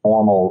is a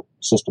formal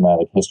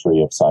systematic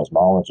history of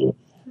seismology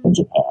in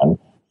Japan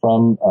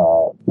from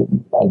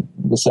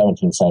the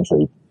 17th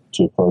century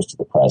to close to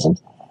the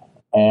present.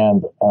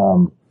 And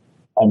I'm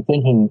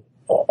thinking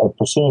of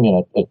pursuing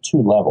it at 2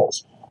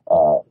 levels.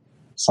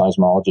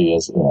 Seismology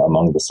as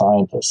among the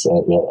scientists,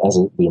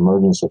 the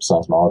emergence of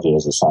seismology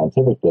as a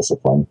scientific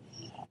discipline,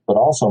 but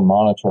also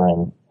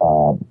monitoring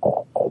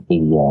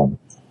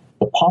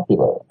the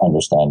popular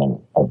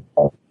understanding of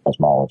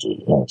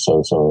seismology.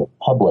 So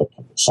public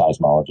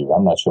seismology.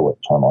 I'm not sure what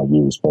term I'll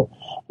use, but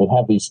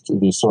have these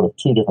sort of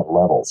 2 different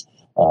levels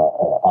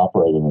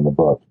operating in the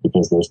book,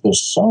 because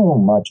there's so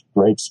much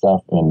great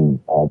stuff in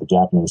the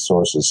Japanese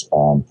sources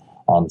on,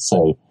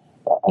 say,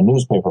 a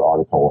newspaper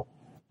article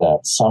that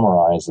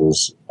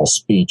summarizes a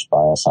speech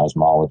by a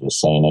seismologist,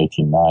 say in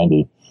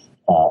 1890,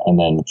 and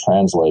then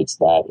translates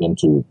that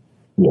into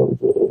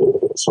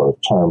sort of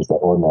terms that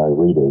ordinary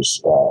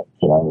readers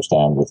can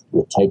understand with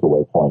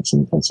takeaway points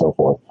and so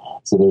forth.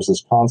 So there's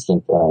this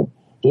constant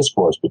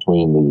discourse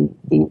between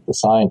the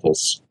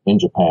scientists in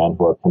Japan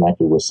who are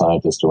connected with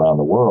scientists around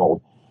the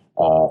world.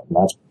 And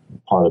that's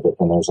part of it.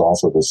 And there's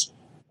also this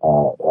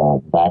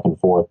back and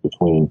forth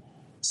between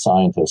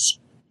scientists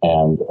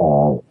and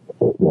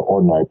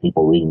ordinary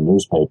people reading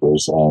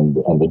newspapers and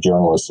the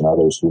journalists and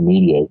others who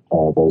mediate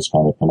those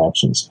kind of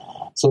connections.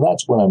 So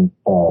that's what I'm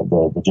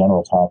the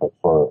general topic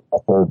for a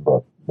third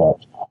book that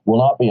will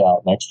not be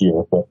out next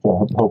year, but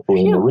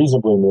hopefully in the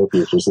reasonably near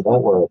future. So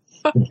don't worry.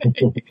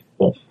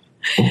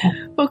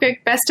 Okay,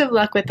 best of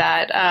luck with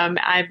that. I'm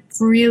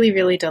really,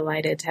 really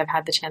delighted to have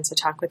had the chance to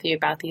talk with you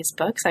about these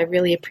books. I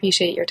really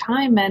appreciate your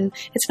time, and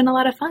it's been a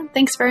lot of fun.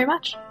 Thanks very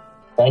much.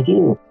 Thank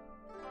you.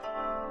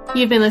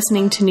 You've been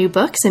listening to New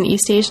Books in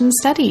East Asian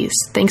Studies.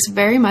 Thanks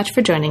very much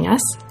for joining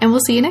us, and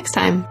we'll see you next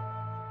time.